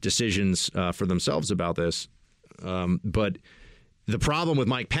decisions for themselves about this. But the problem with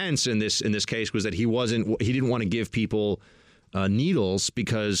Mike Pence in this case was that he didn't want to give people needles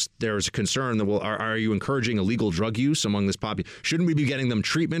because there was a concern that, well, are you encouraging illegal drug use among this population? Shouldn't we be getting them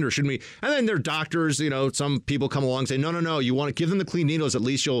treatment, or shouldn't we? And then their doctors, some people come along and say, no, you want to give them the clean needles. At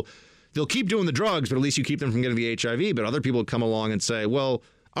least they'll keep doing the drugs, but at least you keep them from getting the HIV. But other people come along and say, well,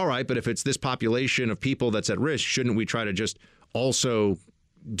 all right, but if it's this population of people that's at risk, shouldn't we try to just also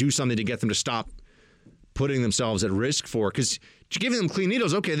do something to get them to stop putting themselves at risk for? Because giving them clean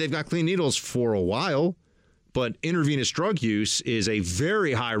needles, okay, they've got clean needles for a while, but intravenous drug use is a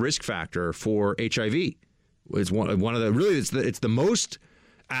very high risk factor for HIV. It's one of the really it's the most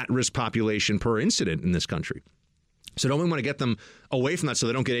at-risk population per incident in this country. So don't we want to get them away from that so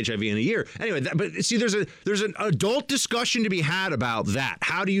they don't get HIV in a year? Anyway, but see, there's an adult discussion to be had about that.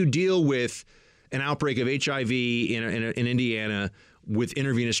 How do you deal with an outbreak of HIV in Indiana with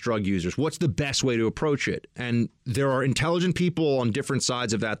intravenous drug users? What's the best way to approach it? And there are intelligent people on different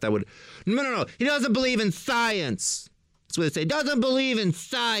sides of that would, no, he doesn't believe in science. That's what they say. Doesn't believe in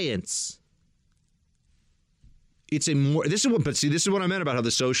science. This is what I meant about how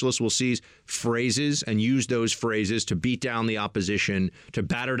the socialists will seize phrases and use those phrases to beat down the opposition, to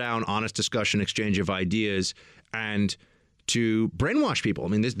batter down honest discussion, exchange of ideas, and to brainwash people. I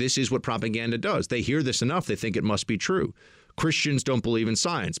mean, this is what propaganda does. They hear this enough, they think it must be true. Christians don't believe in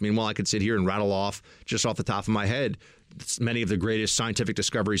science. Meanwhile, I could sit here and rattle off, just off the top of my head, many of the greatest scientific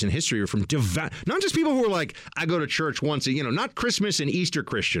discoveries in history are from devout, not just people who are like, I go to church once a, not Christmas and Easter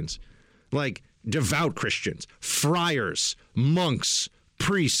Christians, like devout Christians, friars, monks,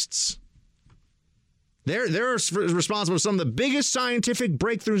 priests. They're responsible for some of the biggest scientific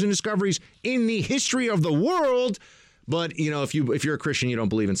breakthroughs and discoveries in the history of the world. But, if you're a Christian, you don't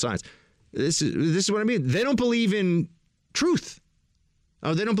believe in science. This is what I mean. They don't believe in truth.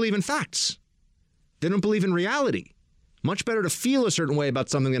 They don't believe in facts. They don't believe in reality. Much better to feel a certain way about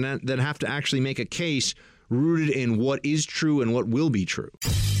something than have to actually make a case rooted in what is true and what will be true.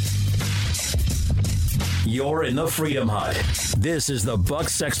 You're in the Freedom Hut. This is the Buck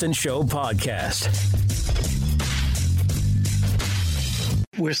Sexton Show podcast.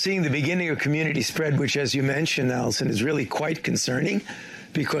 We're seeing the beginning of community spread, which, as you mentioned, Allison, is really quite concerning.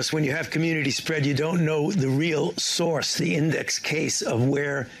 Because when you have community spread, you don't know the real source, the index case of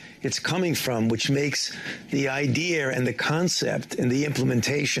where it's coming from, which makes the idea and the concept and the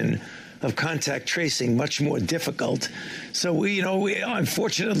implementation of contact tracing much more difficult. So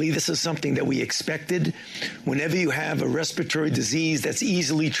unfortunately, this is something that we expected. Whenever you have a respiratory disease that's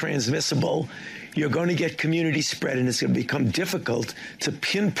easily transmissible, you're going to get community spread, and it's going to become difficult to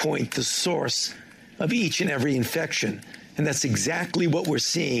pinpoint the source of each and every infection. And that's exactly what we're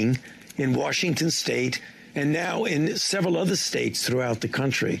seeing in Washington State and now in several other states throughout the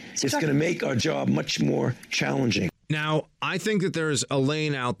country. It's going to make our job much more challenging. Now, I think that there's a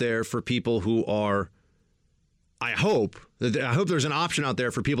lane out there for people who are, I hope there's an option out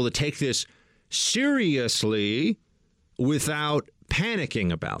there for people to take this seriously without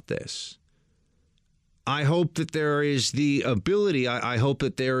panicking about this. I hope that there is the ability, I hope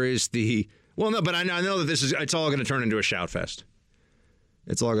that there is the, well, no, but I know that it's all going to turn into a shout fest.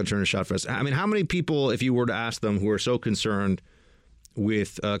 It's all going to turn into a shout fest. I mean, how many people, if you were to ask them, who are so concerned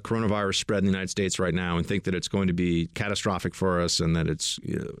with coronavirus spread in the United States right now and think that it's going to be catastrophic for us and that it's,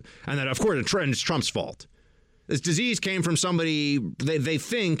 and that, of course, it's Trump's fault. This disease came from somebody, they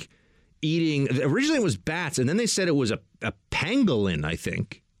think, eating, originally it was bats, and then they said it was a pangolin, I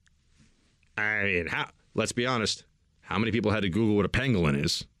think. I mean, let's be honest, how many people had to Google what a pangolin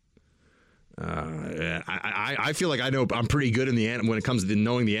is? I feel like I'm pretty good in when it comes to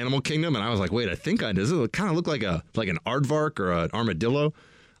knowing the animal kingdom, and I was like, wait, I think I do. Does it kind of look like an aardvark or an armadillo?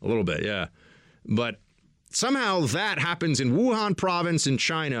 A little bit, yeah. But somehow that happens in Wuhan province in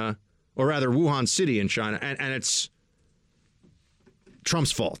China, or rather Wuhan city in China, and it's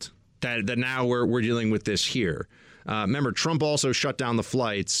Trump's fault that now we're dealing with this here. Remember, Trump also shut down the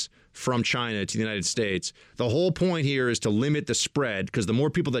flights from China to the United States. The whole point here is to limit the spread, because the more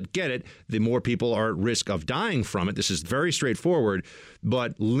people that get it, the more people are at risk of dying from it. This is very straightforward,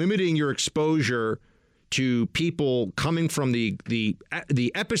 but limiting your exposure to people coming from the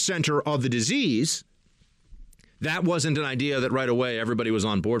epicenter of the disease, that wasn't an idea that right away everybody was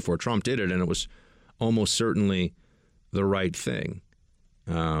on board for. Trump did it, and it was almost certainly the right thing.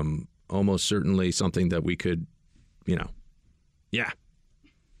 Almost certainly something that we could,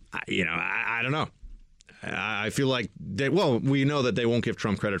 I don't know. I feel like we know that they won't give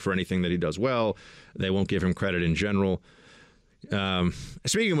Trump credit for anything that he does well. They won't give him credit in general.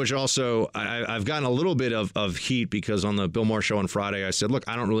 Speaking of which, also, I've gotten a little bit of heat because on the Bill Maher show on Friday, I said, look,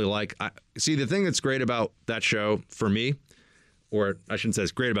 I don't really see, the thing that's great about that show for me, or I shouldn't say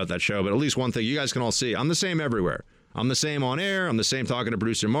it's great about that show, but at least one thing you guys can all see, I'm the same everywhere. I'm the same on air. I'm the same talking to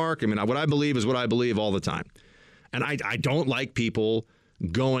producer Mark. I mean, what I believe is what I believe all the time. And I don't like people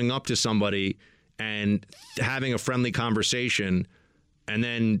going up to somebody and having a friendly conversation and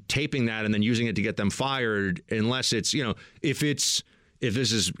then taping that and then using it to get them fired, unless it's, if this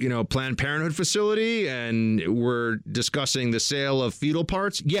is, Planned Parenthood facility and we're discussing the sale of fetal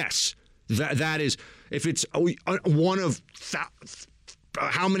parts. Yes, that is, if it's one of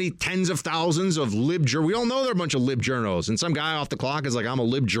how many tens of thousands of libjournos. We all know they're a bunch of libjournos. And some guy off the clock is like, I'm a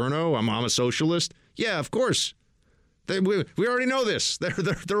libjourno. I'm a socialist. Yeah, of course. We already know this.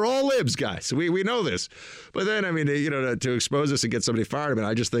 They're all libs, guys. We know this. But then, I mean, to expose this and get somebody fired,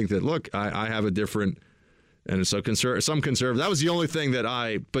 I just think that, look, I have a different, and so some conservative. That was the only thing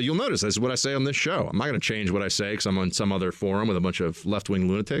but you'll notice this is what I say on this show. I'm not going to change what I say because I'm on some other forum with a bunch of left-wing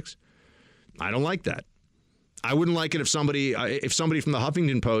lunatics. I don't like that. I wouldn't like it if somebody from the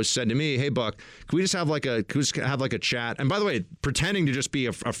Huffington Post said to me, "Hey, Buck, can we just have like a chat?" And by the way, pretending to just be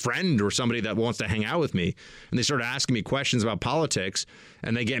a friend or somebody that wants to hang out with me, and they start asking me questions about politics,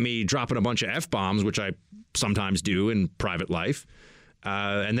 and they get me dropping a bunch of F-bombs, which I sometimes do in private life,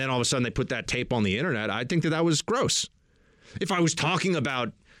 and then all of a sudden they put that tape on the internet. I think that was gross. If I was talking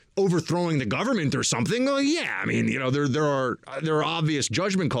about overthrowing the government or something, well, yeah, I mean, there are obvious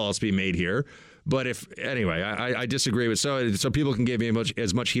judgment calls to be made here. But I disagree with so people can give me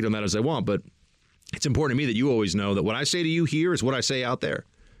as much heat on that as they want. But it's important to me that you always know that what I say to you here is what I say out there.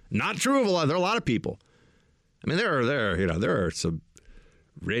 Not true of a lot. There are a lot of people. I mean, there are some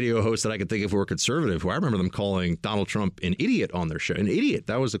radio hosts that I could think of who are conservative, who I remember them calling Donald Trump an idiot on their show. An idiot.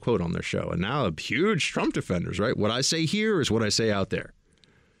 That was the quote on their show. And now huge Trump defenders, right? What I say here is what I say out there.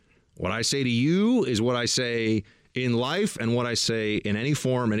 What I say to you is what I say in life and what I say in any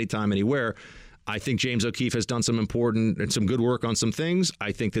form, anytime, anywhere. I think James O'Keefe has done some important and some good work on some things.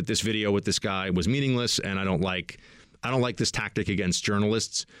 I think that this video with this guy was meaningless, and I don't like this tactic against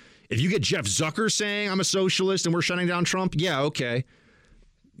journalists. If you get Jeff Zucker saying I'm a socialist and we're shutting down Trump, yeah, okay.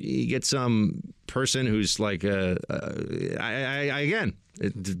 You get some person who's like,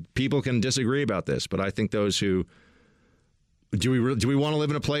 people can disagree about this, but I think those who do we want to live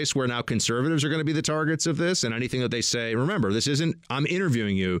in a place where now conservatives are going to be the targets of this, and anything that they say? Remember, this isn't I'm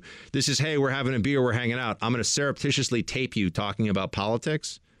interviewing you. This is, hey, we're having a beer, we're hanging out. I'm going to surreptitiously tape you talking about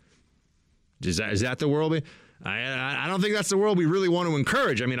politics. Is that the world? I don't think that's the world we really want to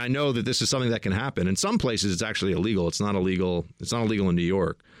encourage. I mean, I know that this is something that can happen. In some places, it's actually illegal. It's not illegal. It's not illegal in New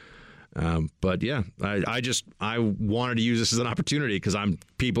York. But yeah, I wanted to use this as an opportunity because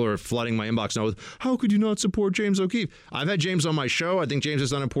people are flooding my inbox now with, how could you not support James O'Keefe? I've had James on my show. I think James has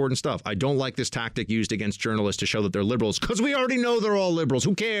done important stuff. I don't like this tactic used against journalists to show that they're liberals because we already know they're all liberals.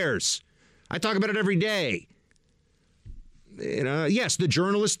 Who cares? I talk about it every day. Yes, the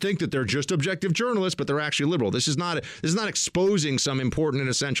journalists think that they're just objective journalists, but they're actually liberal. This is not exposing some important and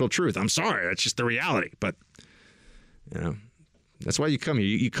essential truth. I'm sorry, that's just the reality. But that's why you come here.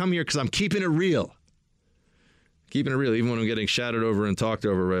 You come here because I'm keeping it real. Keeping it real, even when I'm getting shouted over and talked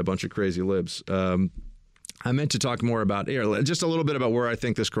over by a bunch of crazy libs. I meant to talk more about just a little bit about where I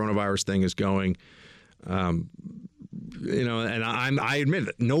think this coronavirus thing is going. And I admit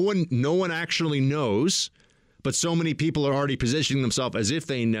that no one actually knows. But so many people are already positioning themselves as if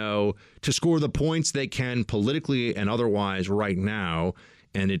they know to score the points they can politically and otherwise right now.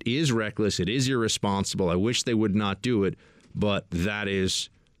 And it is reckless. It is irresponsible. I wish they would not do it. But that is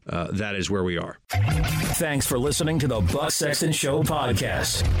where we are. Thanks for listening to the Buck Sexton Show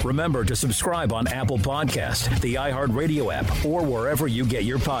podcast. Remember to subscribe on Apple Podcast, the iHeartRadio app, or wherever you get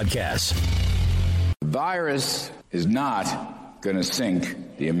your podcasts. The virus is not going to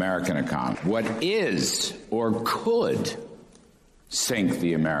sink the American economy. What is or could sink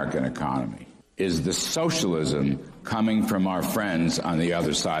the American economy is the socialism coming from our friends on the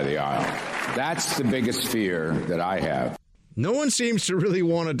other side of the aisle. That's the biggest fear that I have. No one seems to really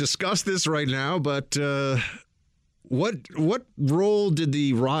want to discuss this right now, but what role did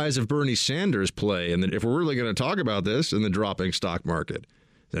the rise of Bernie Sanders play? And if we're really going to talk about this in the dropping stock market?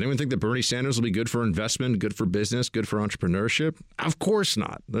 Does anyone think that Bernie Sanders will be good for investment, good for business, good for entrepreneurship? Of course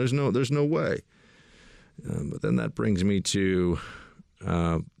not. There's no way. But then that brings me to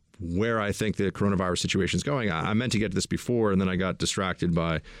where I think the coronavirus situation is going. I meant to get to this before, and then I got distracted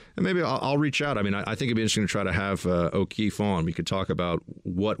by, and maybe I'll reach out. I mean, I think it'd be interesting to try to have O'Keefe on. We could talk about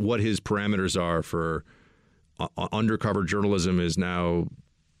what his parameters are for undercover journalism is now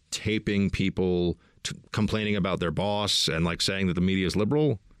taping people complaining about their boss and like saying that the media is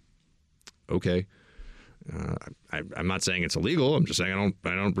liberal. Okay. I'm not saying it's illegal. I'm just saying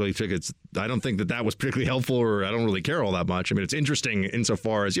I don't really think I don't think that was particularly helpful, or I don't really care all that much. I mean, it's interesting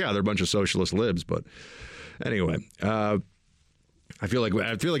insofar as, they're a bunch of socialist libs. But anyway, I feel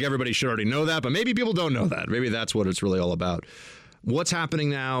like everybody should already know that, but maybe people don't know that. Maybe that's what it's really all about. What's happening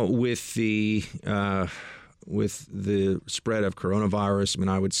now with the spread of coronavirus? I mean,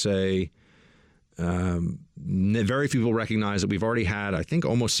 I would say very few people recognize that we've already had, I think,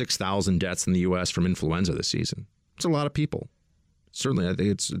 almost 6,000 deaths in the U.S. from influenza this season. It's a lot of people. Certainly, I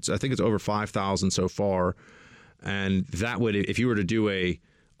think it's over 5,000 so far, and that would, if you were to do a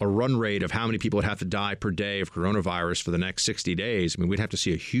run rate of how many people would have to die per day of coronavirus for the next 60 days, I mean, we'd have to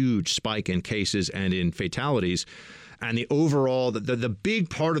see a huge spike in cases and in fatalities. And the overall, the big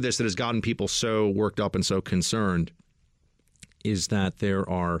part of this that has gotten people so worked up and so concerned is that there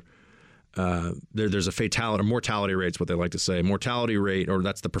are there's a fatality or mortality rate is what they like to say. Mortality rate, or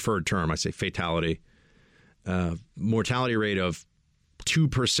that's the preferred term. I say fatality. Mortality rate of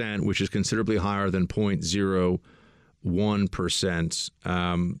 2%, which is considerably higher than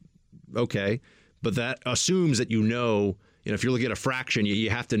 0.01%. Okay, but that assumes that if you're looking at a fraction, you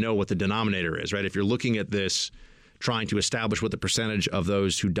have to know what the denominator is, right? If you're looking at this, trying to establish what the percentage of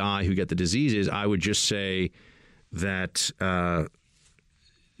those who die who get the disease is, I would just say that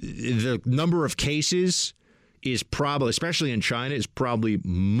the number of cases is probably, especially in China, is probably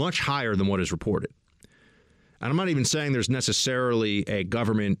much higher than what is reported. And I'm not even saying there's necessarily a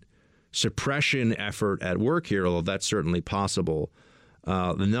government suppression effort at work here, although that's certainly possible.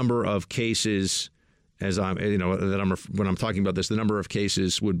 The number of cases, when I'm talking about this, the number of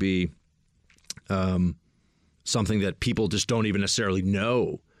cases would be something that people just don't even necessarily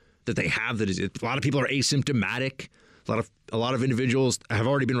know that they have the disease. A lot of people are asymptomatic. A lot of individuals have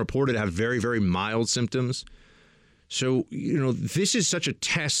already been reported to have very, very mild symptoms. So, this is such a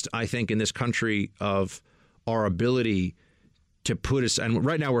test, I think, in this country of our ability to put us, and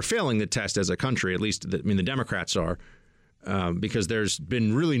right now we're failing the test as a country, at least, the Democrats are, because there's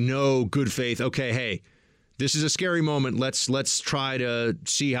been really no good faith. Okay, hey, this is a scary moment. Let's try to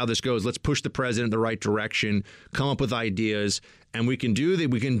see how this goes. Let's push the president in the right direction, come up with ideas. And we can do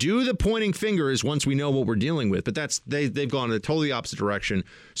the pointing fingers once we know what we're dealing with. But they've gone in the totally opposite direction.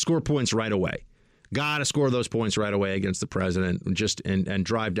 Score points right away. Got to score those points right away against the president, and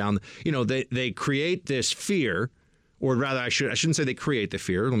drive down. They create this fear, or rather, I shouldn't say they create the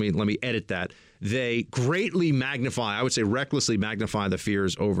fear. Let me edit that. They greatly magnify, I would say recklessly magnify the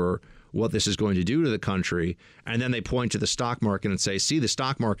fears over what this is going to do to the country. And then they point to the stock market and say, see, the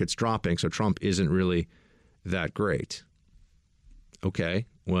stock market's dropping, so Trump isn't really that great. Okay,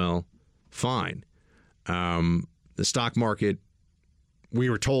 well, fine. The stock market, we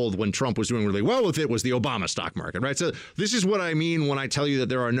were told when Trump was doing really well with it, was the Obama stock market, right? So this is what I mean when I tell you that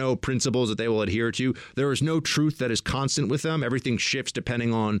there are no principles that they will adhere to. There is no truth that is constant with them. Everything shifts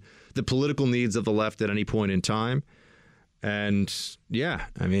depending on the political needs of the left at any point in time. And yeah,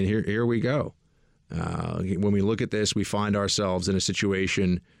 I mean, here we go. When we look at this, we find ourselves in a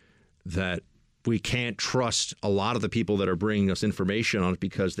situation that we can't trust a lot of the people that are bringing us information on it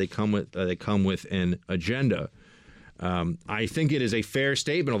because they come with an agenda. I think it is a fair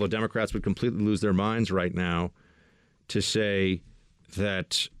statement, although Democrats would completely lose their minds right now, to say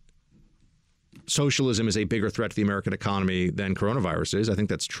that socialism is a bigger threat to the American economy than coronavirus is. I think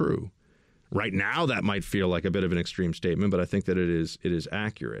that's true. Right now, that might feel like a bit of an extreme statement, but I think that it is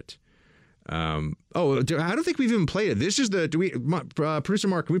accurate. I don't think we've even played it. This is producer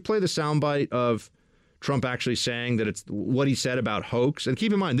Mark, can we play the soundbite of Trump actually saying that it's what he said about hoax? And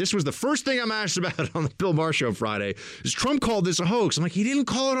keep in mind, this was the first thing I'm asked about on the Bill Maher Show Friday, is Trump called this a hoax. I'm like, he didn't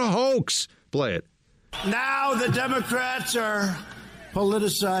call it a hoax. Play it. Now the Democrats are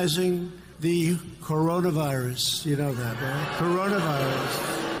politicizing the coronavirus. You know that, right?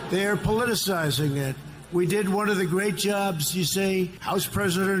 Coronavirus. They're politicizing it. We did one of the great jobs, you say, how's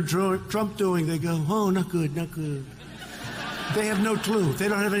President Trump doing? They go, oh, not good, not good. They have no clue. They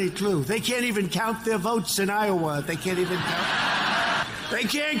don't have any clue. They can't even count their votes in Iowa. They can't even count. They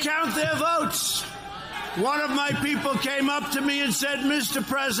can't count their votes. One of my people came up to me and said, Mr.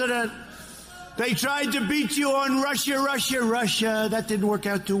 President, they tried to beat you on Russia. That didn't work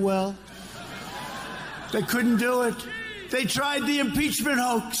out too well. They couldn't do it. They tried the impeachment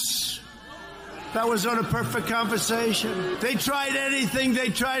hoax. That was on a perfect conversation. They tried anything. They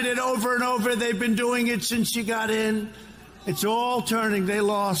tried it over and over. They've been doing it since you got in. It's all turning. They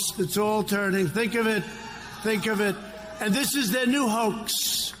lost. It's all turning. Think of it. Think of it. And this is their new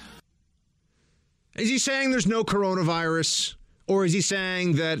hoax. Is he saying there's no coronavirus? Or is he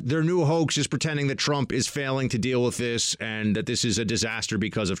saying that their new hoax is pretending that Trump is failing to deal with this and that this is a disaster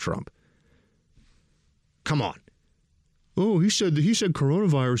because of Trump? Come on. Oh, he said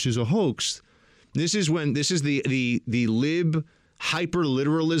coronavirus is a hoax. This is the lib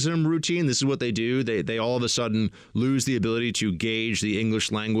hyper-literalism routine. This is what they do. They all of a sudden lose the ability to gauge the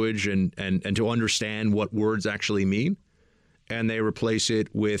English language and to understand what words actually mean. And they replace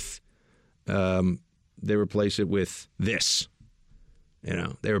it with this. You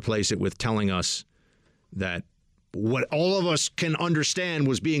know, they replace it with telling us that what all of us can understand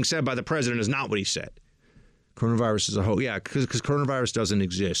was being said by the president is not what he said. Coronavirus is a hoax. Yeah, because coronavirus doesn't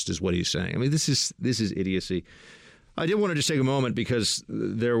exist is what he's saying. I mean, this is idiocy. I did want to just take a moment because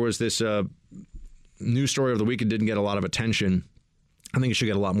there was this news story of the week that didn't get a lot of attention. I think it should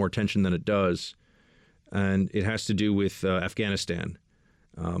get a lot more attention than it does. And it has to do with Afghanistan.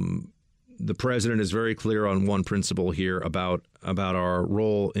 The president is very clear on one principle here about our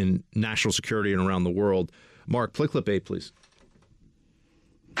role in national security and around the world. Mark, play clip 8, please.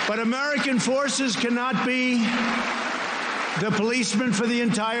 But American forces cannot be the policemen for the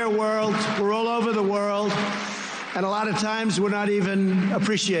entire world. We're all over the world. And a lot of times we're not even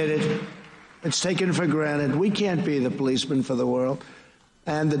appreciated. It's taken for granted. We can't be the policemen for the world.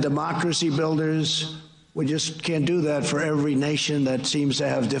 And the democracy builders, we just can't do that for every nation that seems to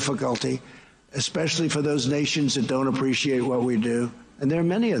have difficulty, especially for those nations that don't appreciate what we do. And there are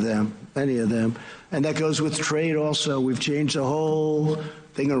many of them. And that goes with trade also. We've changed the whole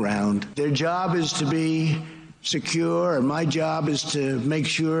thing around. Their job is to be secure, and my job is to make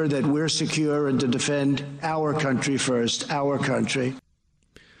sure that we're secure and to defend our country first, our country.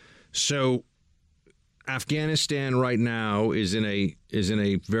 So Afghanistan right now is in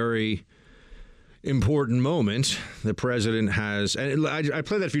a very important moment. The president has, and I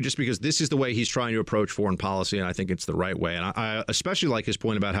play that for you just because this is the way he's trying to approach foreign policy, and I think it's the right way. And I especially like his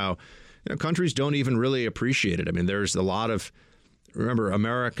point about how countries don't even really appreciate it. I mean, there's a lot of, remember,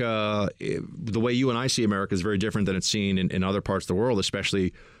 America, the way you and I see America is very different than it's seen in other parts of the world,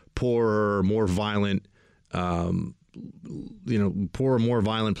 especially poorer, more violent, poorer, more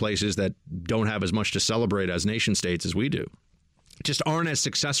violent places that don't have as much to celebrate as nation states as we do. Just aren't as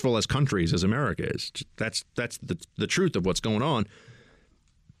successful as countries as America is. That's the truth of what's going on.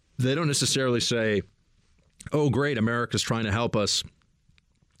 They don't necessarily say, oh, great, America's trying to help us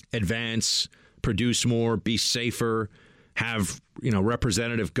advance, produce more, be safer, have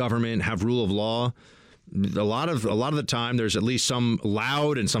representative government, have rule of law. A lot of the time, there's at least some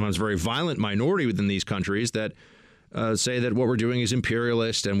loud and sometimes very violent minority within these countries that say that what we're doing is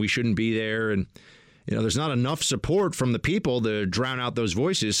imperialist and we shouldn't be there. And, there's not enough support from the people to drown out those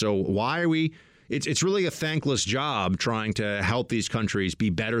voices. So why are we? It's really a thankless job trying to help these countries be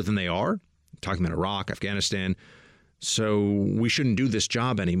better than they are. I'm talking about Iraq, Afghanistan. So we shouldn't do this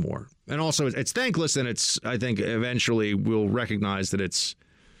job anymore. And also, it's thankless, and I think eventually we'll recognize that it's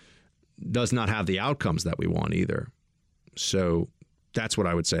does not have the outcomes that we want either. So that's what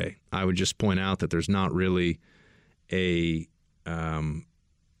I would say. I would just point out that there's not really there's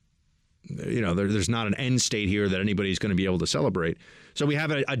not an end state here that anybody's going to be able to celebrate. So we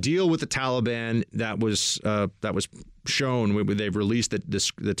have a deal with the Taliban that was shown. They've released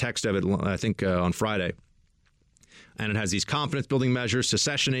the text of it, I think, on Friday. And it has these confidence-building measures,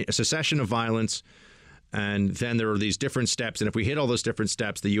 cessation of violence, and then there are these different steps. And if we hit all those different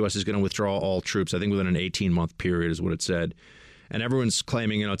steps, the U.S. is going to withdraw all troops, I think within an 18-month period is what it said. And everyone's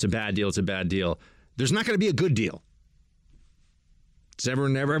claiming, it's a bad deal, it's a bad deal. There's not going to be a good deal.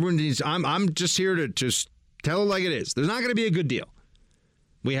 Everyone needs. I'm just here to just tell it like it is. There's not going to be a good deal.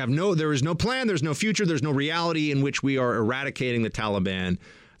 There is no plan, there's no future, there's no reality in which we are eradicating the Taliban.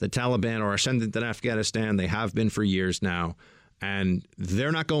 The Taliban are ascendant in Afghanistan. They have been for years now, and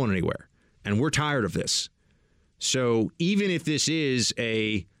they're not going anywhere. And we're tired of this. So even if this is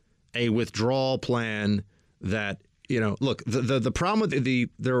a withdrawal plan that, look, the problem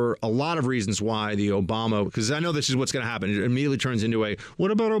with there are a lot of reasons why the Obama, because I know this is what's going to happen. It immediately turns into what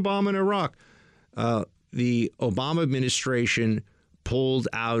about Obama in Iraq? The Obama administration pulled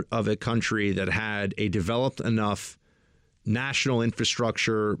out of a country that had a developed enough national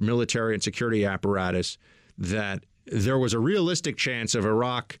infrastructure, military and security apparatus that there was a realistic chance of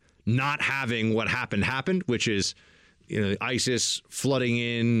Iraq not having what happened, which is ISIS flooding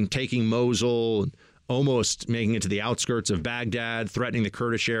in, taking Mosul, almost making it to the outskirts of Baghdad, threatening the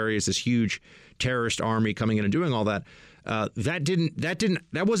Kurdish areas, this huge terrorist army coming in and doing all that.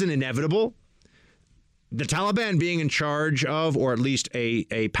 That wasn't inevitable. The Taliban being in charge of, or at least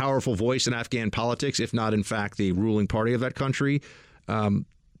a powerful voice in Afghan politics, if not, in fact, the ruling party of that country, the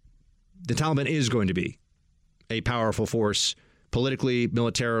Taliban is going to be a powerful force politically,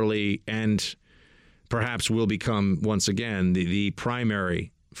 militarily, and perhaps will become, once again, the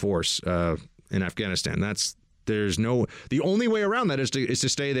primary force in Afghanistan. The only way around that is to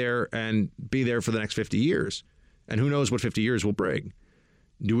stay there and be there for the next 50 years. And who knows what 50 years will bring.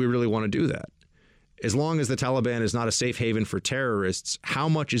 Do we really want to do that? As long as the Taliban is not a safe haven for terrorists, how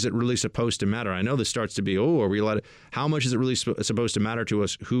much is it really supposed to matter? I know this starts to be, are we allowed? How much is it really supposed to matter to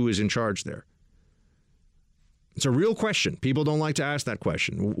us who is in charge there? It's a real question. People don't like to ask that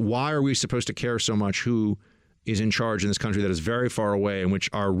question. Why are we supposed to care so much who is in charge in this country that is very far away, in which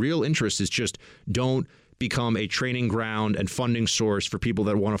our real interest is just don't become a training ground and funding source for people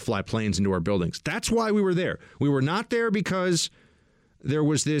that want to fly planes into our buildings? That's why we were there. We were not there because there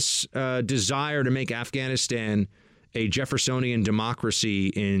was this desire to make Afghanistan a Jeffersonian democracy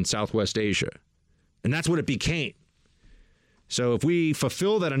in Southwest Asia. And that's what it became. So if we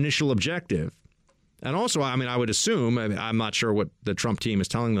fulfill that initial objective, and also, I would assume, I'm not sure what the Trump team is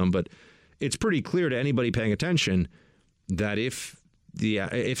telling them, but it's pretty clear to anybody paying attention that if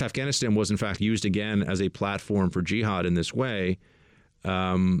Afghanistan was in fact used again as a platform for jihad in this way,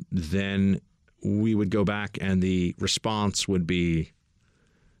 then we would go back and the response would be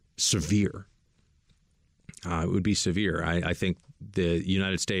severe. It would be severe. I think the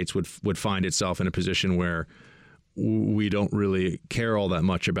United States would find itself in a position where we don't really care all that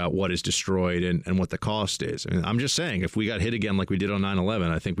much about what is destroyed and what the cost is. I'm just saying, if we got hit again like we did on 9/11,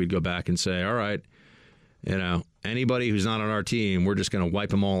 I think we'd go back and say, all right, anybody who's not on our team, we're just going to wipe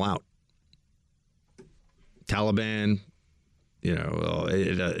them all out. Taliban,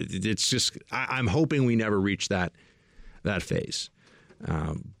 it's just, I'm hoping we never reach that phase.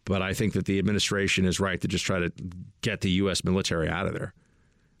 But I think that the administration is right to just try to get the U.S. military out of there.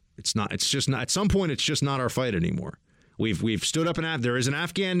 It's just not, at some point, it's just not our fight anymore. We've stood up there is an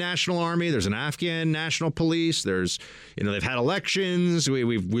Afghan national army. There's an Afghan national police. There's, they've had elections.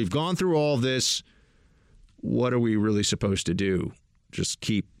 We've gone through all this. What are we really supposed to do? Just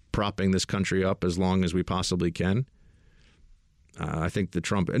keep propping this country up as long as we possibly can? I think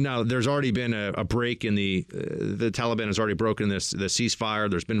now there's already been a break in the Taliban has already broken the ceasefire.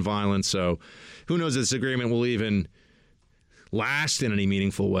 There's been violence. So who knows if this agreement will even last in any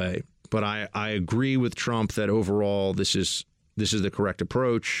meaningful way. But I agree with Trump that overall this is the correct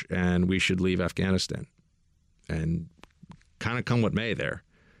approach, and we should leave Afghanistan and kind of come what may there,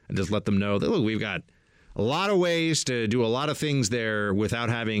 and just let them know that, look, we've got a lot of ways to do a lot of things there without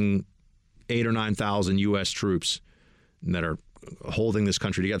having 8,000 or 9,000 U.S. troops that are holding this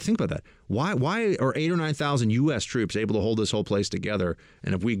country together. Think about that. Why are 8,000 or 9,000 U.S. troops able to hold this whole place together?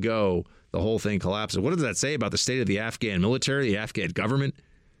 And if we go, the whole thing collapses. What does that say about the state of the Afghan military, the Afghan government?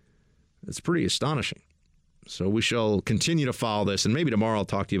 It's pretty astonishing. So we shall continue to follow this. And maybe tomorrow I'll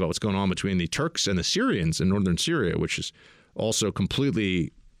talk to you about what's going on between the Turks and the Syrians in northern Syria, which is also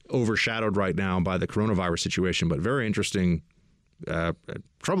completely overshadowed right now by the coronavirus situation. But very interesting,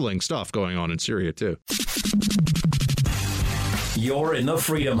 troubling stuff going on in Syria, too. You're in the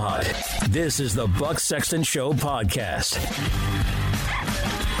Freedom Hut. This is the Buck Sexton Show podcast.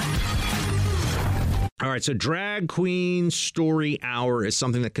 All right, so drag queen story hour is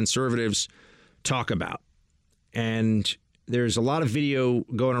something that conservatives talk about. And there's a lot of video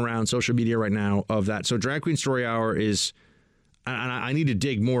going around social media right now of that. So drag queen story hour is, and I need to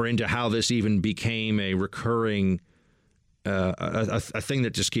dig more into how this even became a recurring a thing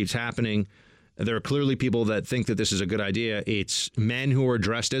that just keeps happening. There are clearly people that think that this is a good idea. It's men who are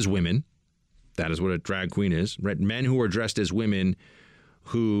dressed as women. That is what a drag queen is, right? Men who are dressed as women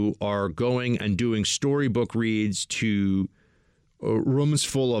who are going and doing storybook reads to rooms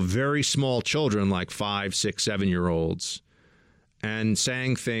full of very small children, like 5, 6, 7-year-olds, and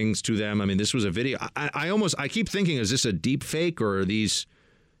saying things to them. I mean, this was a video. I keep thinking, is this a deep fake, or is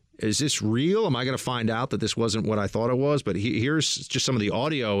this real? Am I going to find out that this wasn't what I thought it was? But here's just some of the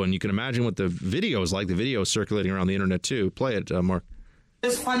audio, and you can imagine what the video is like. The video is circulating around the internet, too. Play it, Mark.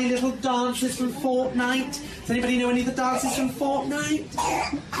 Those funny little dances from Fortnite. Does anybody know any of the dances from Fortnite?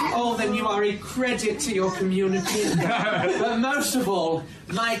 Oh, then you are a credit to your community. But most of all,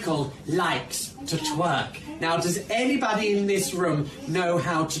 Michael likes to twerk. Now, does anybody in this room know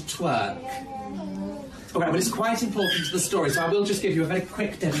how to twerk? All right, well, it's quite important to the story, so I will just give you a very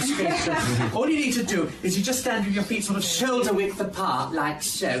quick demonstration. All you need to do is you just stand with your feet sort of shoulder width apart, like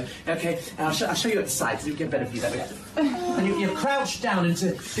so. Okay, and I'll show you at the side, so you get a better view there. And you crouch down into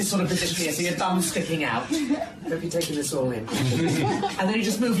this sort of position here, so your bum's sticking out. Hope you're taking this all in. And then you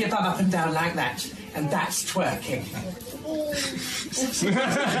just move your bum up and down like that, and that's twerking.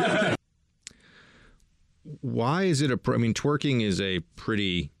 Why is it twerking is a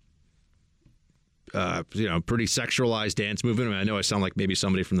pretty... pretty sexualized dance movement. I know I sound like maybe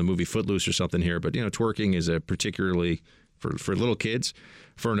somebody from the movie Footloose or something here, but, twerking is a particularly, for little kids,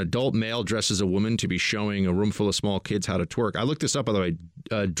 for an adult male dressed as a woman to be showing a room full of small kids how to twerk. I looked this up, by the way.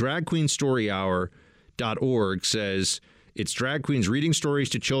 DragQueenStoryHour.org says it's drag queens reading stories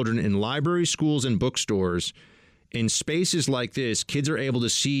to children in libraries, schools, and bookstores. In spaces like this, kids are able to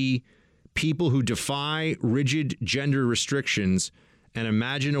see people who defy rigid gender restrictions and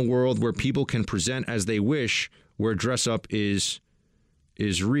imagine a world where people can present as they wish, where dress up is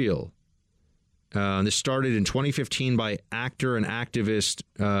real. This started in 2015 by author and activist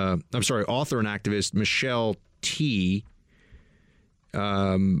Michelle T.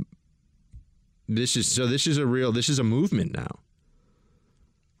 This is a movement now.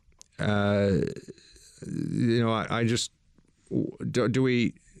 Do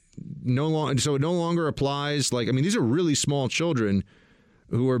we no longer? So it no longer applies. These are really small children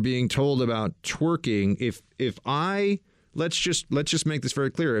who are being told about twerking. If I let's just make this very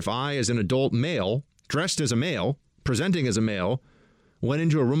clear. If I, as an adult male, dressed as a male, presenting as a male, went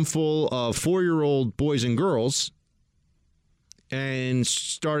into a room full of 4-year-old boys and girls and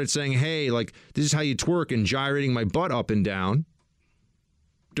started saying, "Hey, this is how you twerk," and gyrating my butt up and down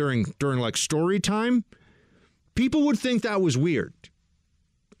during story time, people would think that was weird.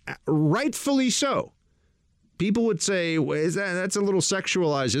 Rightfully so. People would say, that's a little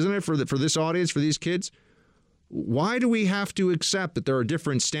sexualized, isn't it, for this audience, for these kids? Why do we have to accept that there are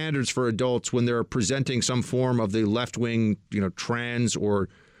different standards for adults when they're presenting some form of the left-wing, trans or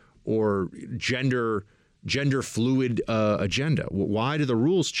gender fluid agenda? Why do the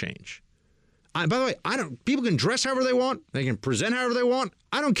rules change? By the way, people can dress however they want. They can present however they want.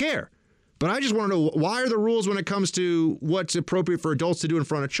 I don't care. But I just want to know, why are the rules when it comes to what's appropriate for adults to do in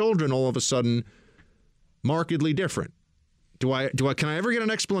front of children all of a sudden markedly different? Can I ever get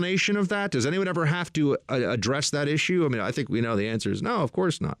an explanation of that? Does anyone ever have to address that issue? I think we know the answer is no, of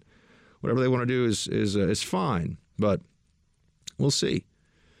course not. Whatever they want to do is fine. But we'll see.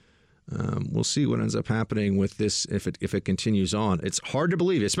 We'll see what ends up happening with this if it continues on. It's hard to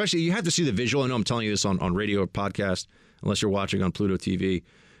believe, especially you have to see the visual. I know I'm telling you this on radio or podcast, unless you're watching on Pluto TV.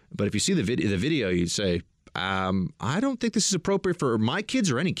 But if you see the video, you'd say, I don't think this is appropriate for my kids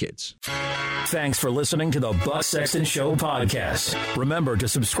or any kids. Thanks for listening to the Buck Sexton Show podcast. Remember to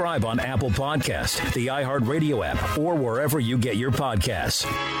subscribe on Apple Podcast, the iHeartRadio app, or wherever you get your podcasts.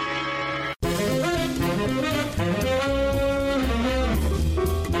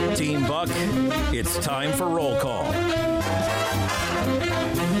 Team Buck, it's time for roll call.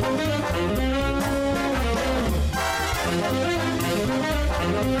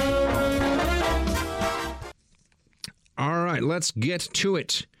 right, let's get to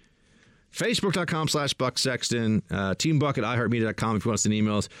it. Facebook.com/Buck Sexton, Team Buck at iHeartMedia.com if you want to send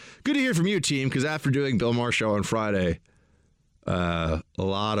emails. Good to hear from you, team, because after doing Bill Maher show on Friday, a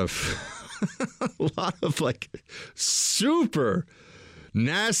lot of like super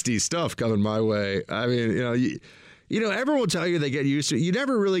nasty stuff coming my way. I mean, you know, everyone will tell you they get used to it. You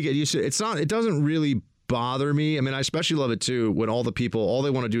never really get used to it. It doesn't really bother me. I mean, I especially love it too when all they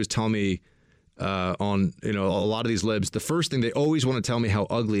want to do is tell me on, a lot of these libs, the first thing they always want to tell me how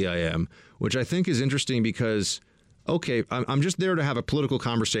ugly I am, which I think is interesting because, okay, I'm just there to have a political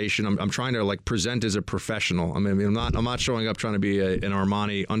conversation. I'm trying to like present as a professional. I mean, I'm not showing up trying to be an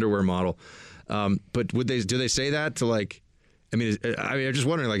Armani underwear model. But do they say that to like? I mean, I'm just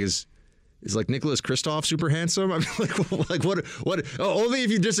wondering, like, is like Nicholas Kristof super handsome? I mean, like what? Only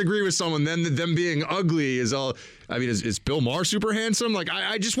if you disagree with someone, then them being ugly is all. I mean, is Bill Maher super handsome? Like,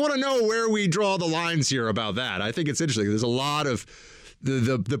 I just want to know where we draw the lines here about that. I think it's interesting. There's a lot of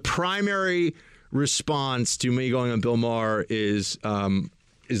the primary response to me going on Bill Maher is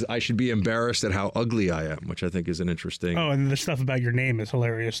I should be embarrassed at how ugly I am, which I think is an interesting. Oh, and the stuff about your name is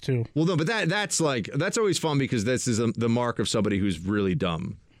hilarious too. Well, no, but that's always fun because this is the mark of somebody who's really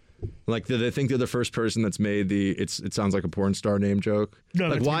dumb. Like, do they think they're the first person that's made it sounds like a porn star name joke? No,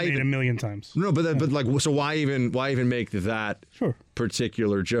 like, that's why been made a million times. No, but so why even make that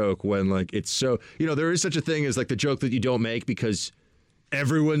particular joke when like it's so, there is such a thing as like the joke that you don't make because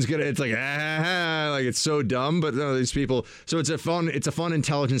everyone's gonna, it's like, like it's so dumb, but no, these people, so it's a fun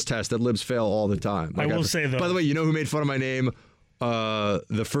intelligence test that libs fail all the time. Like, I will say though, by the way, you know who made fun of my name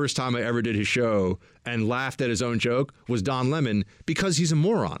the first time I ever did his show and laughed at his own joke was Don Lemon, because he's a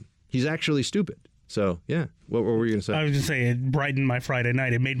moron. He's actually stupid. So, yeah. What were you going to say? I was going to say it brightened my Friday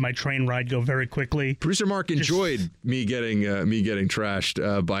night. It made my train ride go very quickly. Producer Mark enjoyed me getting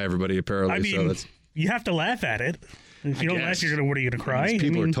trashed by everybody, apparently. I mean, so you have to laugh at it. If you don't laugh, what are you going to cry? These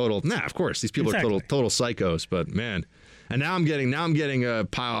people are total. Nah, of course. These people are total psychos. But, man. And now I'm getting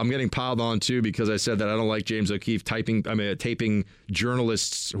piled on too because I said that I don't like James O'Keefe taping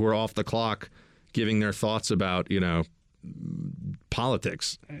journalists who are off the clock giving their thoughts about,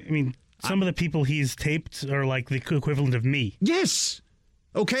 politics. I mean, some of the people he's taped are like the equivalent of me. Yes.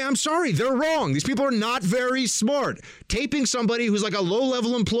 Okay, I'm sorry. They're wrong. These people are not very smart. Taping somebody who's like a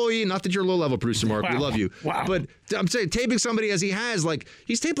low-level employee, not that you're low-level, producer Mark, we love you. Wow. But I'm saying taping somebody as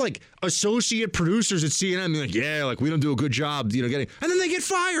he's taped like associate producers at CNN and like, yeah, like we don't do a good job, getting, and then they get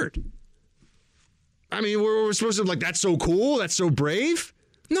fired. I mean, we're supposed to like, that's so cool, that's so brave.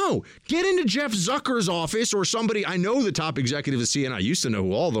 No, get into Jeff Zucker's office or somebody. I know the top executives of CNN. I used to know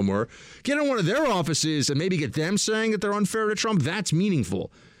who all of them were. Get in one of their offices and maybe get them saying that they're unfair to Trump. That's meaningful.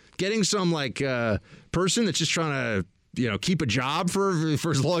 Getting some person that's just trying to keep a job for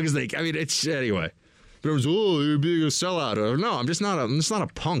as long as they. I mean, it's anyway. There was you're being a sellout. No, I'm just not a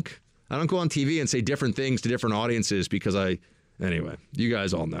punk. I don't go on TV and say different things to different audiences because anyway. You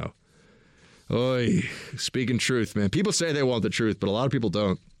guys all know. Oy, speaking truth, man. People say they want the truth, but a lot of people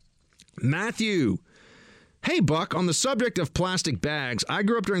don't. Matthew. Hey, Buck, on the subject of plastic bags, I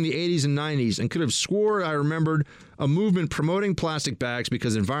grew up during the 80s and 90s and could have swore I remembered a movement promoting plastic bags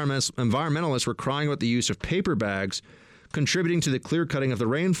because environmentalists were crying about the use of paper bags contributing to the clear-cutting of the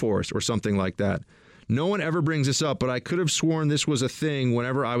rainforest or something like that. No one ever brings this up, but I could have sworn this was a thing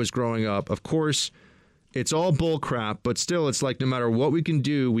whenever I was growing up. Of course, it's all bull crap, but still, it's like no matter what we can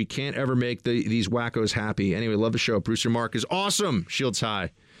do, we can't ever make these wackos happy. Anyway, love the show. Producer Mark is awesome. Shields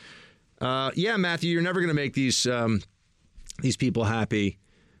high. Yeah, Matthew, you're never going to make these people happy.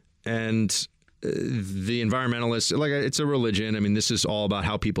 And the environmentalists, like, it's a religion. I mean, this is all about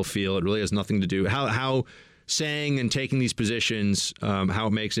how people feel. It really has nothing to do how saying and taking these positions, how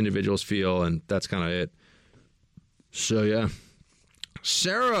it makes individuals feel, and that's kind of it. So, yeah.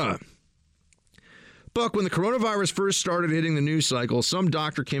 Sarah. Buck, when the coronavirus first started hitting the news cycle, some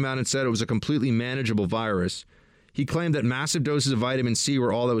doctor came out and said it was a completely manageable virus. He claimed that massive doses of vitamin C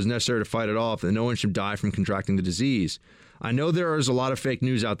were all that was necessary to fight it off, and no one should die from contracting the disease. I know there is a lot of fake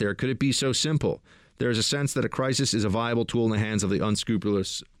news out there. Could it be so simple? There is a sense that a crisis is a viable tool in the hands of the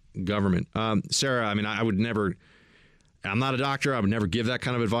unscrupulous government. Sarah, I mean, I would never... I'm not a doctor. I would never give that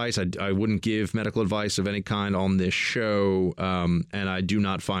kind of advice. I wouldn't give medical advice of any kind on this show, and I do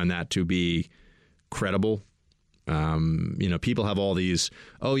not find that to be credible. People have all these,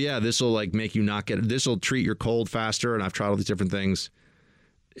 oh yeah, this will like make you not get, this will treat your cold faster. And I've tried all these different things.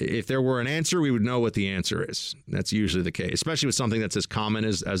 If there were an answer, we would know what the answer is. That's usually the case, especially with something that's as common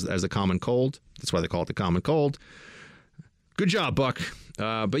as the common cold. That's why they call it the common cold. Good job, Buck.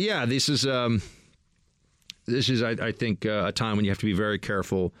 But yeah, this is I think, a time when you have to be very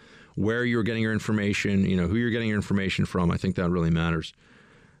careful where you're getting your information, who you're getting your information from. I think that really matters.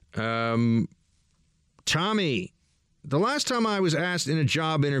 Tommy, the last time I was asked in a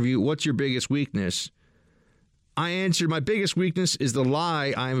job interview, what's your biggest weakness? I answered, my biggest weakness is the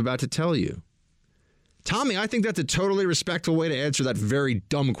lie I am about to tell you. Tommy, I think that's a totally respectful way to answer that very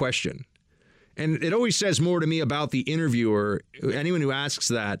dumb question. And it always says more to me about the interviewer, anyone who asks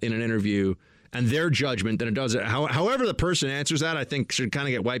that in an interview, and their judgment than it does. However the person answers that, I think should kind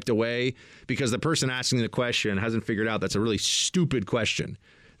of get wiped away, because the person asking the question hasn't figured out that's a really stupid question,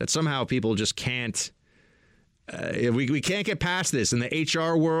 that somehow people just can't. We can't get past this in the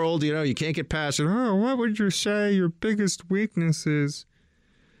HR world. You can't get past it. Oh, what would you say your biggest weakness is?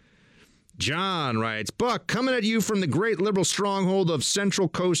 John writes, Buck, coming at you from the great liberal stronghold of Central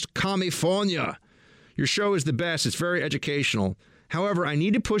Coast, California. Your show is the best. It's very educational. However, I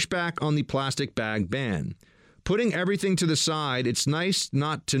need to push back on the plastic bag ban. Putting everything to the side, it's nice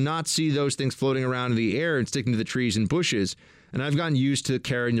not to see those things floating around in the air and sticking to the trees and bushes, and I've gotten used to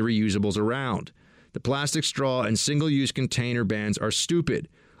carrying the reusables around. The plastic straw and single-use container bans are stupid.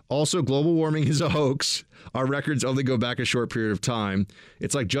 Also, global warming is a hoax. Our records only go back a short period of time.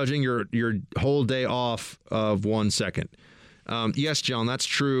 It's like judging your whole day off of 1 second. Yes, John, that's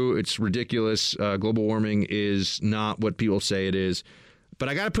true. It's ridiculous. Global warming is not what people say it is. But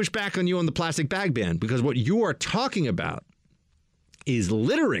I got to push back on you on the plastic bag ban, because what you are talking about is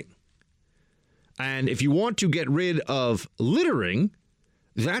littering. And if you want to get rid of littering,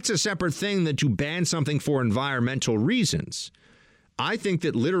 that's a separate thing than to ban something for environmental reasons. I think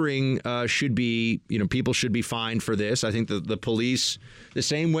that littering should be, people should be fined for this. I think that the police, the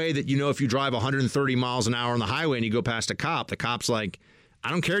same way that, if you drive 130 miles an hour on the highway and you go past a cop, the cop's like, I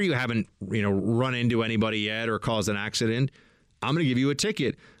don't care you haven't, run into anybody yet or caused an accident. I'm going to give you a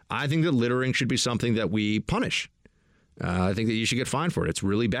ticket. I think that littering should be something that we punish. I think that you should get fined for it. It's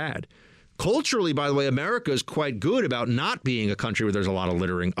really bad. Culturally, by the way, America is quite good about not being a country where there's a lot of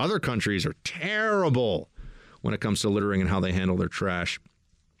littering. Other countries are terrible when it comes to littering and how they handle their trash.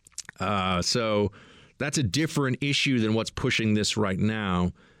 So that's a different issue than what's pushing this right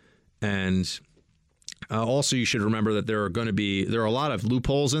now. And also, you should remember that there are a lot of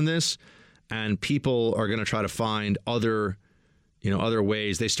loopholes in this, and people are going to try to find other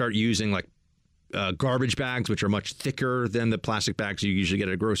ways. They start using garbage bags, which are much thicker than the plastic bags you usually get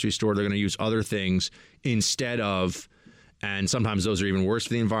at a grocery store. They're going to use other things instead of, and sometimes those are even worse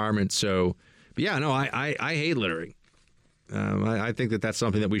for the environment. So, but yeah, no, I hate littering. I think that that's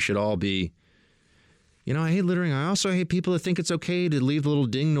something that we should all be. I hate littering. I also hate people that think it's okay to leave the little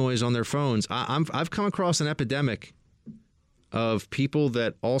ding noise on their phones. I've come across an epidemic of people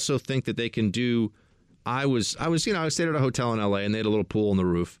that also think that they can do. I stayed at a hotel in LA, and they had a little pool on the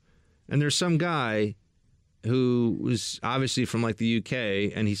roof. And there's some guy who was obviously from the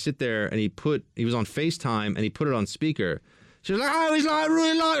UK, and he sit there and he was on FaceTime and he put it on speaker. She was like, I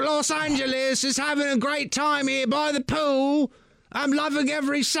really like Los Angeles. It's having a great time here by the pool. I'm loving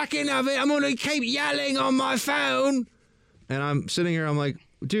every second of it. I'm going to keep yelling on my phone. And I'm sitting here, I'm like,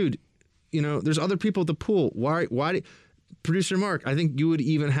 dude, there's other people at the pool. Why Producer Mark, I think you would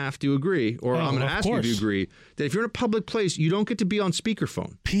even have to agree, or I'm going to ask you to agree, that if you're in a public place, you don't get to be on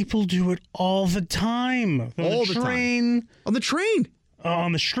speakerphone. People do it all the time. All the train. On the train.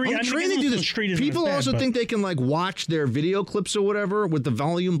 On the street. On the train, they do this. People also think they can watch their video clips or whatever with the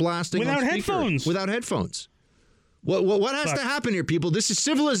volume blasting without headphones. Without headphones. What has to happen here, people?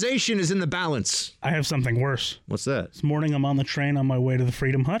 Civilization is in the balance. I have something worse. What's that? This morning I'm on the train on my way to the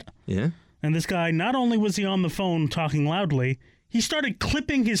Freedom Hut. Yeah. And this guy, not only was he on the phone talking loudly, he started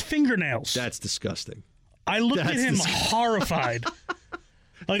clipping his fingernails. That's disgusting. I looked at him horrified.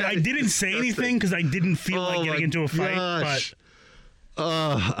 I didn't say anything because I didn't feel like getting into a fight. Gosh. But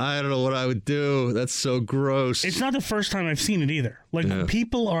I don't know what I would do. That's so gross. It's not the first time I've seen it either.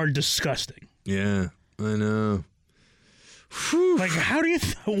 People are disgusting. Yeah, I know. How do you?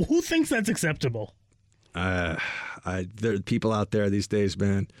 Who thinks that's acceptable? There are people out there these days,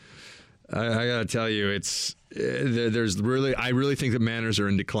 man. I gotta tell you, I really think that manners are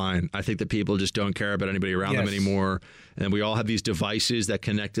in decline. I think that people just don't care about anybody around them anymore. And we all have these devices that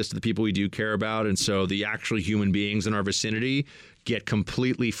connect us to the people we do care about. And so the actual human beings in our vicinity get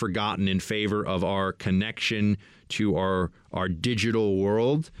completely forgotten in favor of our connection to our digital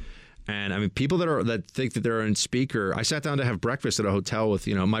world. And I mean, people that think that they're in speaker. I sat down to have breakfast at a hotel with,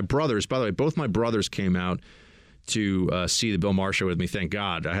 my brothers. By the way, both my brothers came out to see the Bill Maher show with me. Thank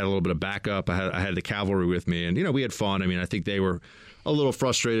God. I had a little bit of backup. I had the cavalry with me, and we had fun. I mean, I think they were a little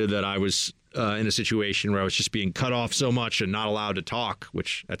frustrated that I was in a situation where I was just being cut off so much and not allowed to talk.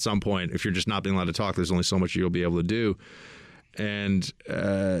 Which at some point, if you're just not being allowed to talk, there's only so much you'll be able to do. And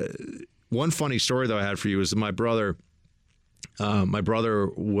one funny story that I had for you is my older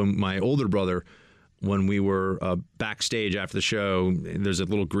brother, when we were backstage after the show, there's a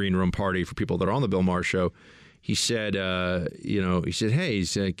little green room party for people that are on the Bill Maher show. He said, hey,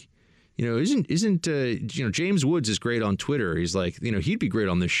 he's like, isn't James Woods is great on Twitter. He's like, he'd be great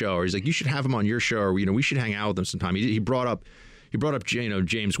on this show. Or he's like, you should have him on your show. Or, we should hang out with him sometime. He brought up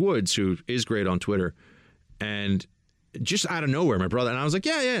James Woods, who is great on Twitter. And just out of nowhere, my brother, and I was like,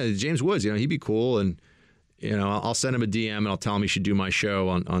 yeah, James Woods, he'd be cool. And, I'll send him a DM and I'll tell him he should do my show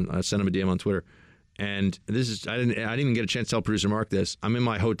I'll send him a DM on Twitter. And I didn't even get a chance to tell producer Mark this. I'm in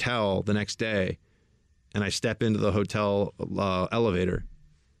my hotel the next day and I step into the hotel elevator.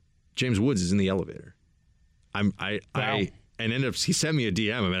 James Woods is in the elevator. He sent me a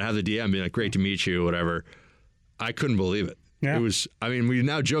DM. I have the DM being like, great to meet you, whatever. I couldn't believe it. Yeah. It was, we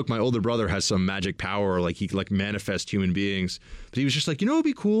now joke my older brother has some magic power, like he manifests human beings. But he was just like, it'd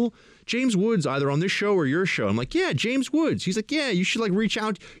be cool. James Woods, either on this show or your show. I'm like, yeah, James Woods. He's like, yeah, you should reach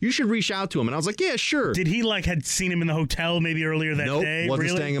out. You should reach out to him. And I was like, yeah, sure. Did he had seen him in the hotel maybe earlier that day? Nope,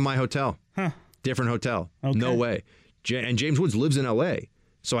 wasn't staying in my hotel. Huh. Different hotel. Okay. No way. And James Woods lives in L.A.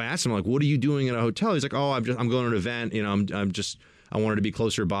 So I asked him, what are you doing in a hotel? He's like, I'm going to an event. I wanted to be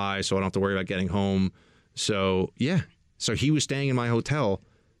closer by so I don't have to worry about getting home. So, yeah. So he was staying in my hotel,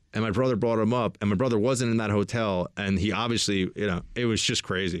 and my brother brought him up, and my brother wasn't in that hotel, and he obviously, it was just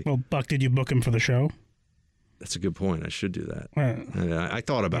crazy. Well, Buck, did you book him for the show? That's a good point. I should do that. I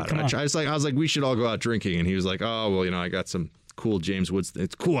thought about it. I was like, we should all go out drinking, and he was like, oh, well, I got some cool James Woods.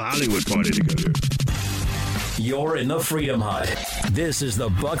 It's a cool Hollywood party to go to. You're in the Freedom Hut. This is the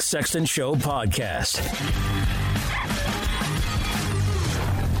Buck Sexton Show podcast.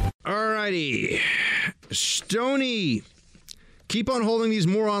 All righty. Stoney, keep on holding these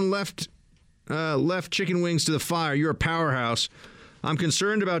moron left chicken wings to the fire. You're a powerhouse. I'm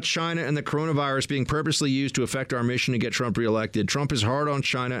concerned about China and the coronavirus being purposely used to affect our mission to get Trump reelected. Trump is hard on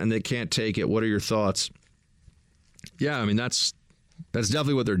China and they can't take it. What are your thoughts? Yeah, that's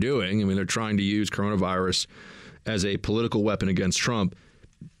definitely what they're doing. They're trying to use coronavirus as a political weapon against Trump,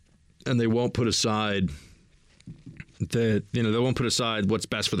 and they won't put aside what's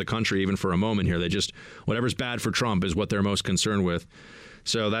best for the country even for a moment here. They just, whatever's bad for Trump is what they're most concerned with.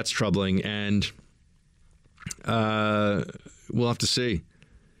 So that's troubling, and we'll have to see.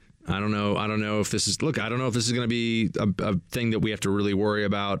 I don't know if this is going to be a thing that we have to really worry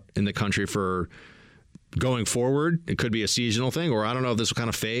about in the country for going forward. It could be a seasonal thing, or I don't know if this will kind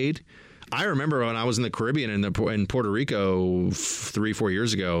of fade. I remember when I was in the Caribbean in Puerto Rico 3-4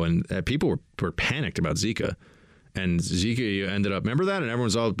 years ago, and people were panicked about Zika. And Zika ended up, remember that? And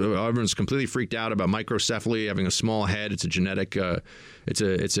everyone's completely freaked out about microcephaly, having a small head. It's a genetic,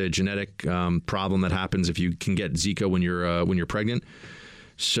 problem that happens if you can get Zika when you're pregnant.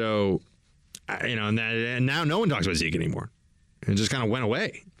 So, and now no one talks about Zika anymore. It just kind of went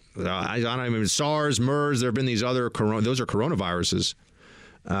away. SARS, MERS. There have been these other those are coronaviruses.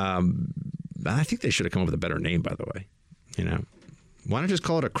 I think they should have come up with a better name, by the way. Why not just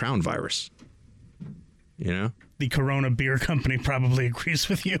call it a crown virus? The Corona Beer Company probably agrees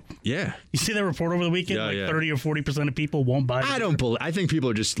with you. Yeah. You see that report over the weekend? 30 or 40% of people won't buy it. I think people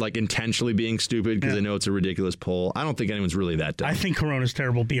are just intentionally being stupid because they know it's a ridiculous poll. I don't think anyone's really that dumb. I think Corona's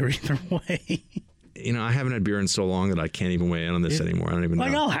terrible beer either way. I haven't had beer in so long that I can't even weigh in on this anymore. I don't even know.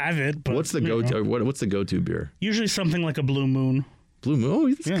 I'll have it. But, what's the go-to? What's the go-to beer? Usually something like a Blue Moon. Blue Moon? Oh,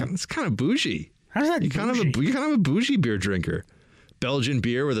 it's kind of bougie. How's that You're kind of a bougie beer drinker. Belgian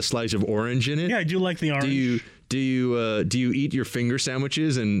beer with a slice of orange in it. Yeah, I do like the orange. Do you eat your finger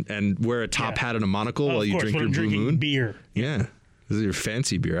sandwiches and wear a top hat and a monocle while you drink your Blue Moon? Beer. Yeah, this is your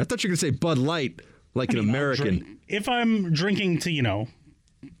fancy beer. I thought you were gonna say Bud Light, an American. If I'm drinking to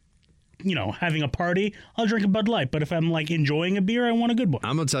having a party, I'll drink a Bud Light. But if I'm enjoying a beer, I want a good one.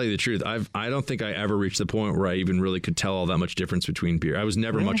 I'm gonna tell you the truth. I don't think I ever reached the point where I even really could tell all that much difference between beer. I was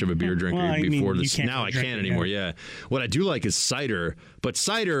never much of a beer drinker before this. Now I can anymore. Yeah. What I do like is cider, but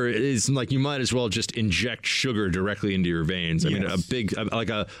cider is you might as well just inject sugar directly into your veins. I mean,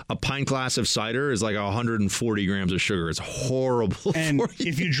 a pint glass of cider is 140 grams of sugar. It's horrible. And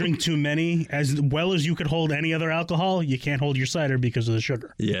if you drink too many, as well as you could hold any other alcohol, you can't hold your cider because of the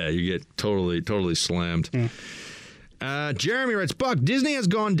sugar. Yeah, you get totally slammed. Jeremy writes, Buck, Disney has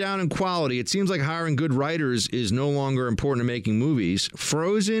gone down in quality. It seems like hiring good writers is no longer important to making movies.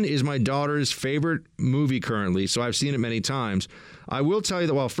 Frozen is my daughter's favorite movie currently, so I've seen it many times. I will tell you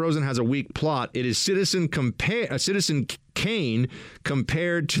that while Frozen has a weak plot, it is Citizen Kane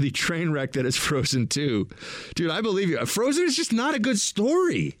compared to the train wreck that is Frozen 2. Dude, I believe you. Frozen is just not a good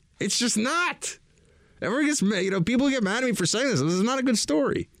story. It's just not. Everyone gets, people get mad at me for saying this. This is not a good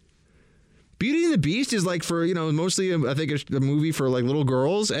story. Beauty and the Beast is like for, mostly, I think, a movie for like little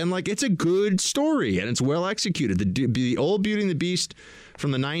girls. And like, it's a good story and it's well executed. The old Beauty and the Beast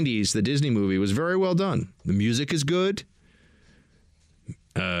from the 90s, the Disney movie, was very well done. The music is good.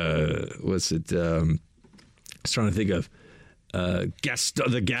 What's it? I was trying to think of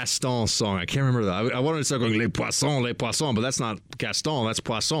the Gaston song. I can't remember that. I wanted to start going Les Poissons, but that's not Gaston. That's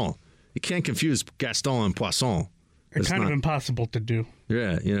Poisson. You can't confuse Gaston and Poisson. It's kind of impossible to do.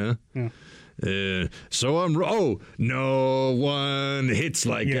 Yeah, Yeah. So no one hits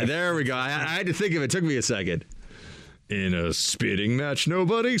like that. There we go. I had to think of it. It took me a second. In a spitting match,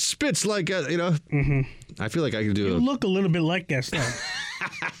 nobody spits like a, Mm-hmm. I feel like I could do You look a little bit like Gaston.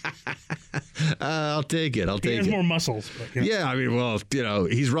 I'll take it. He has more muscles. But, Yeah, I mean,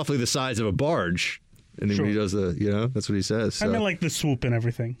 he's roughly the size of a barge. And then when he does that's what he says. So. I mean, like the swoop and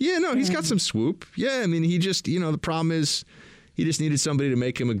everything. Yeah, no, he's got some swoop. Yeah, I mean, he just, the problem is he just needed somebody to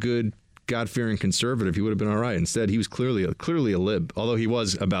make him a good God-fearing conservative. He would have been all right. Instead, he was clearly a lib, although he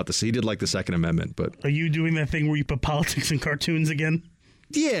was about this. He did like the Second Amendment. But are you doing that thing where you put politics in cartoons again?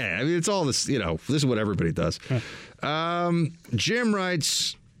 Yeah, I mean, it's all this, this is what everybody does. Jim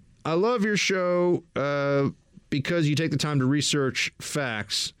writes, I love your show because you take the time to research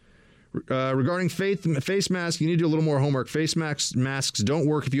facts. Regarding face masks, you need to do a little more homework. Face masks don't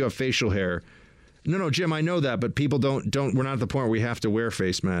work if you have facial hair. No, Jim, I know that, but people don't. We're not at the point where we have to wear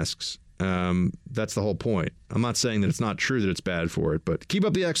face masks. That's the whole point. I'm not saying that it's not true that it's bad for it, but keep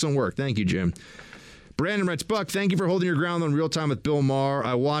up the excellent work. Thank you, Jim. Brandon writes, Buck, thank you for holding your ground on Real Time with Bill Maher.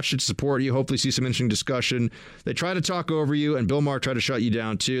 I watched it to support you. Hopefully see some interesting discussion. They try to talk over you, and Bill Maher tried to shut you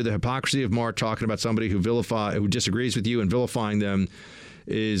down, too. The hypocrisy of Maher talking about somebody who disagrees with you and vilifying them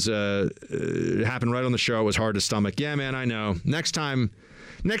is it happened right on the show. It was hard to stomach. Yeah, man, I know. Next time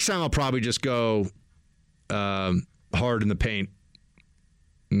I'll probably just go hard in the paint.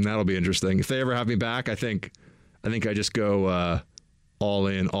 And that'll be interesting. If they ever have me back, I think I just go all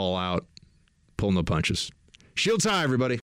in, all out, pull no punches. Shields high, everybody.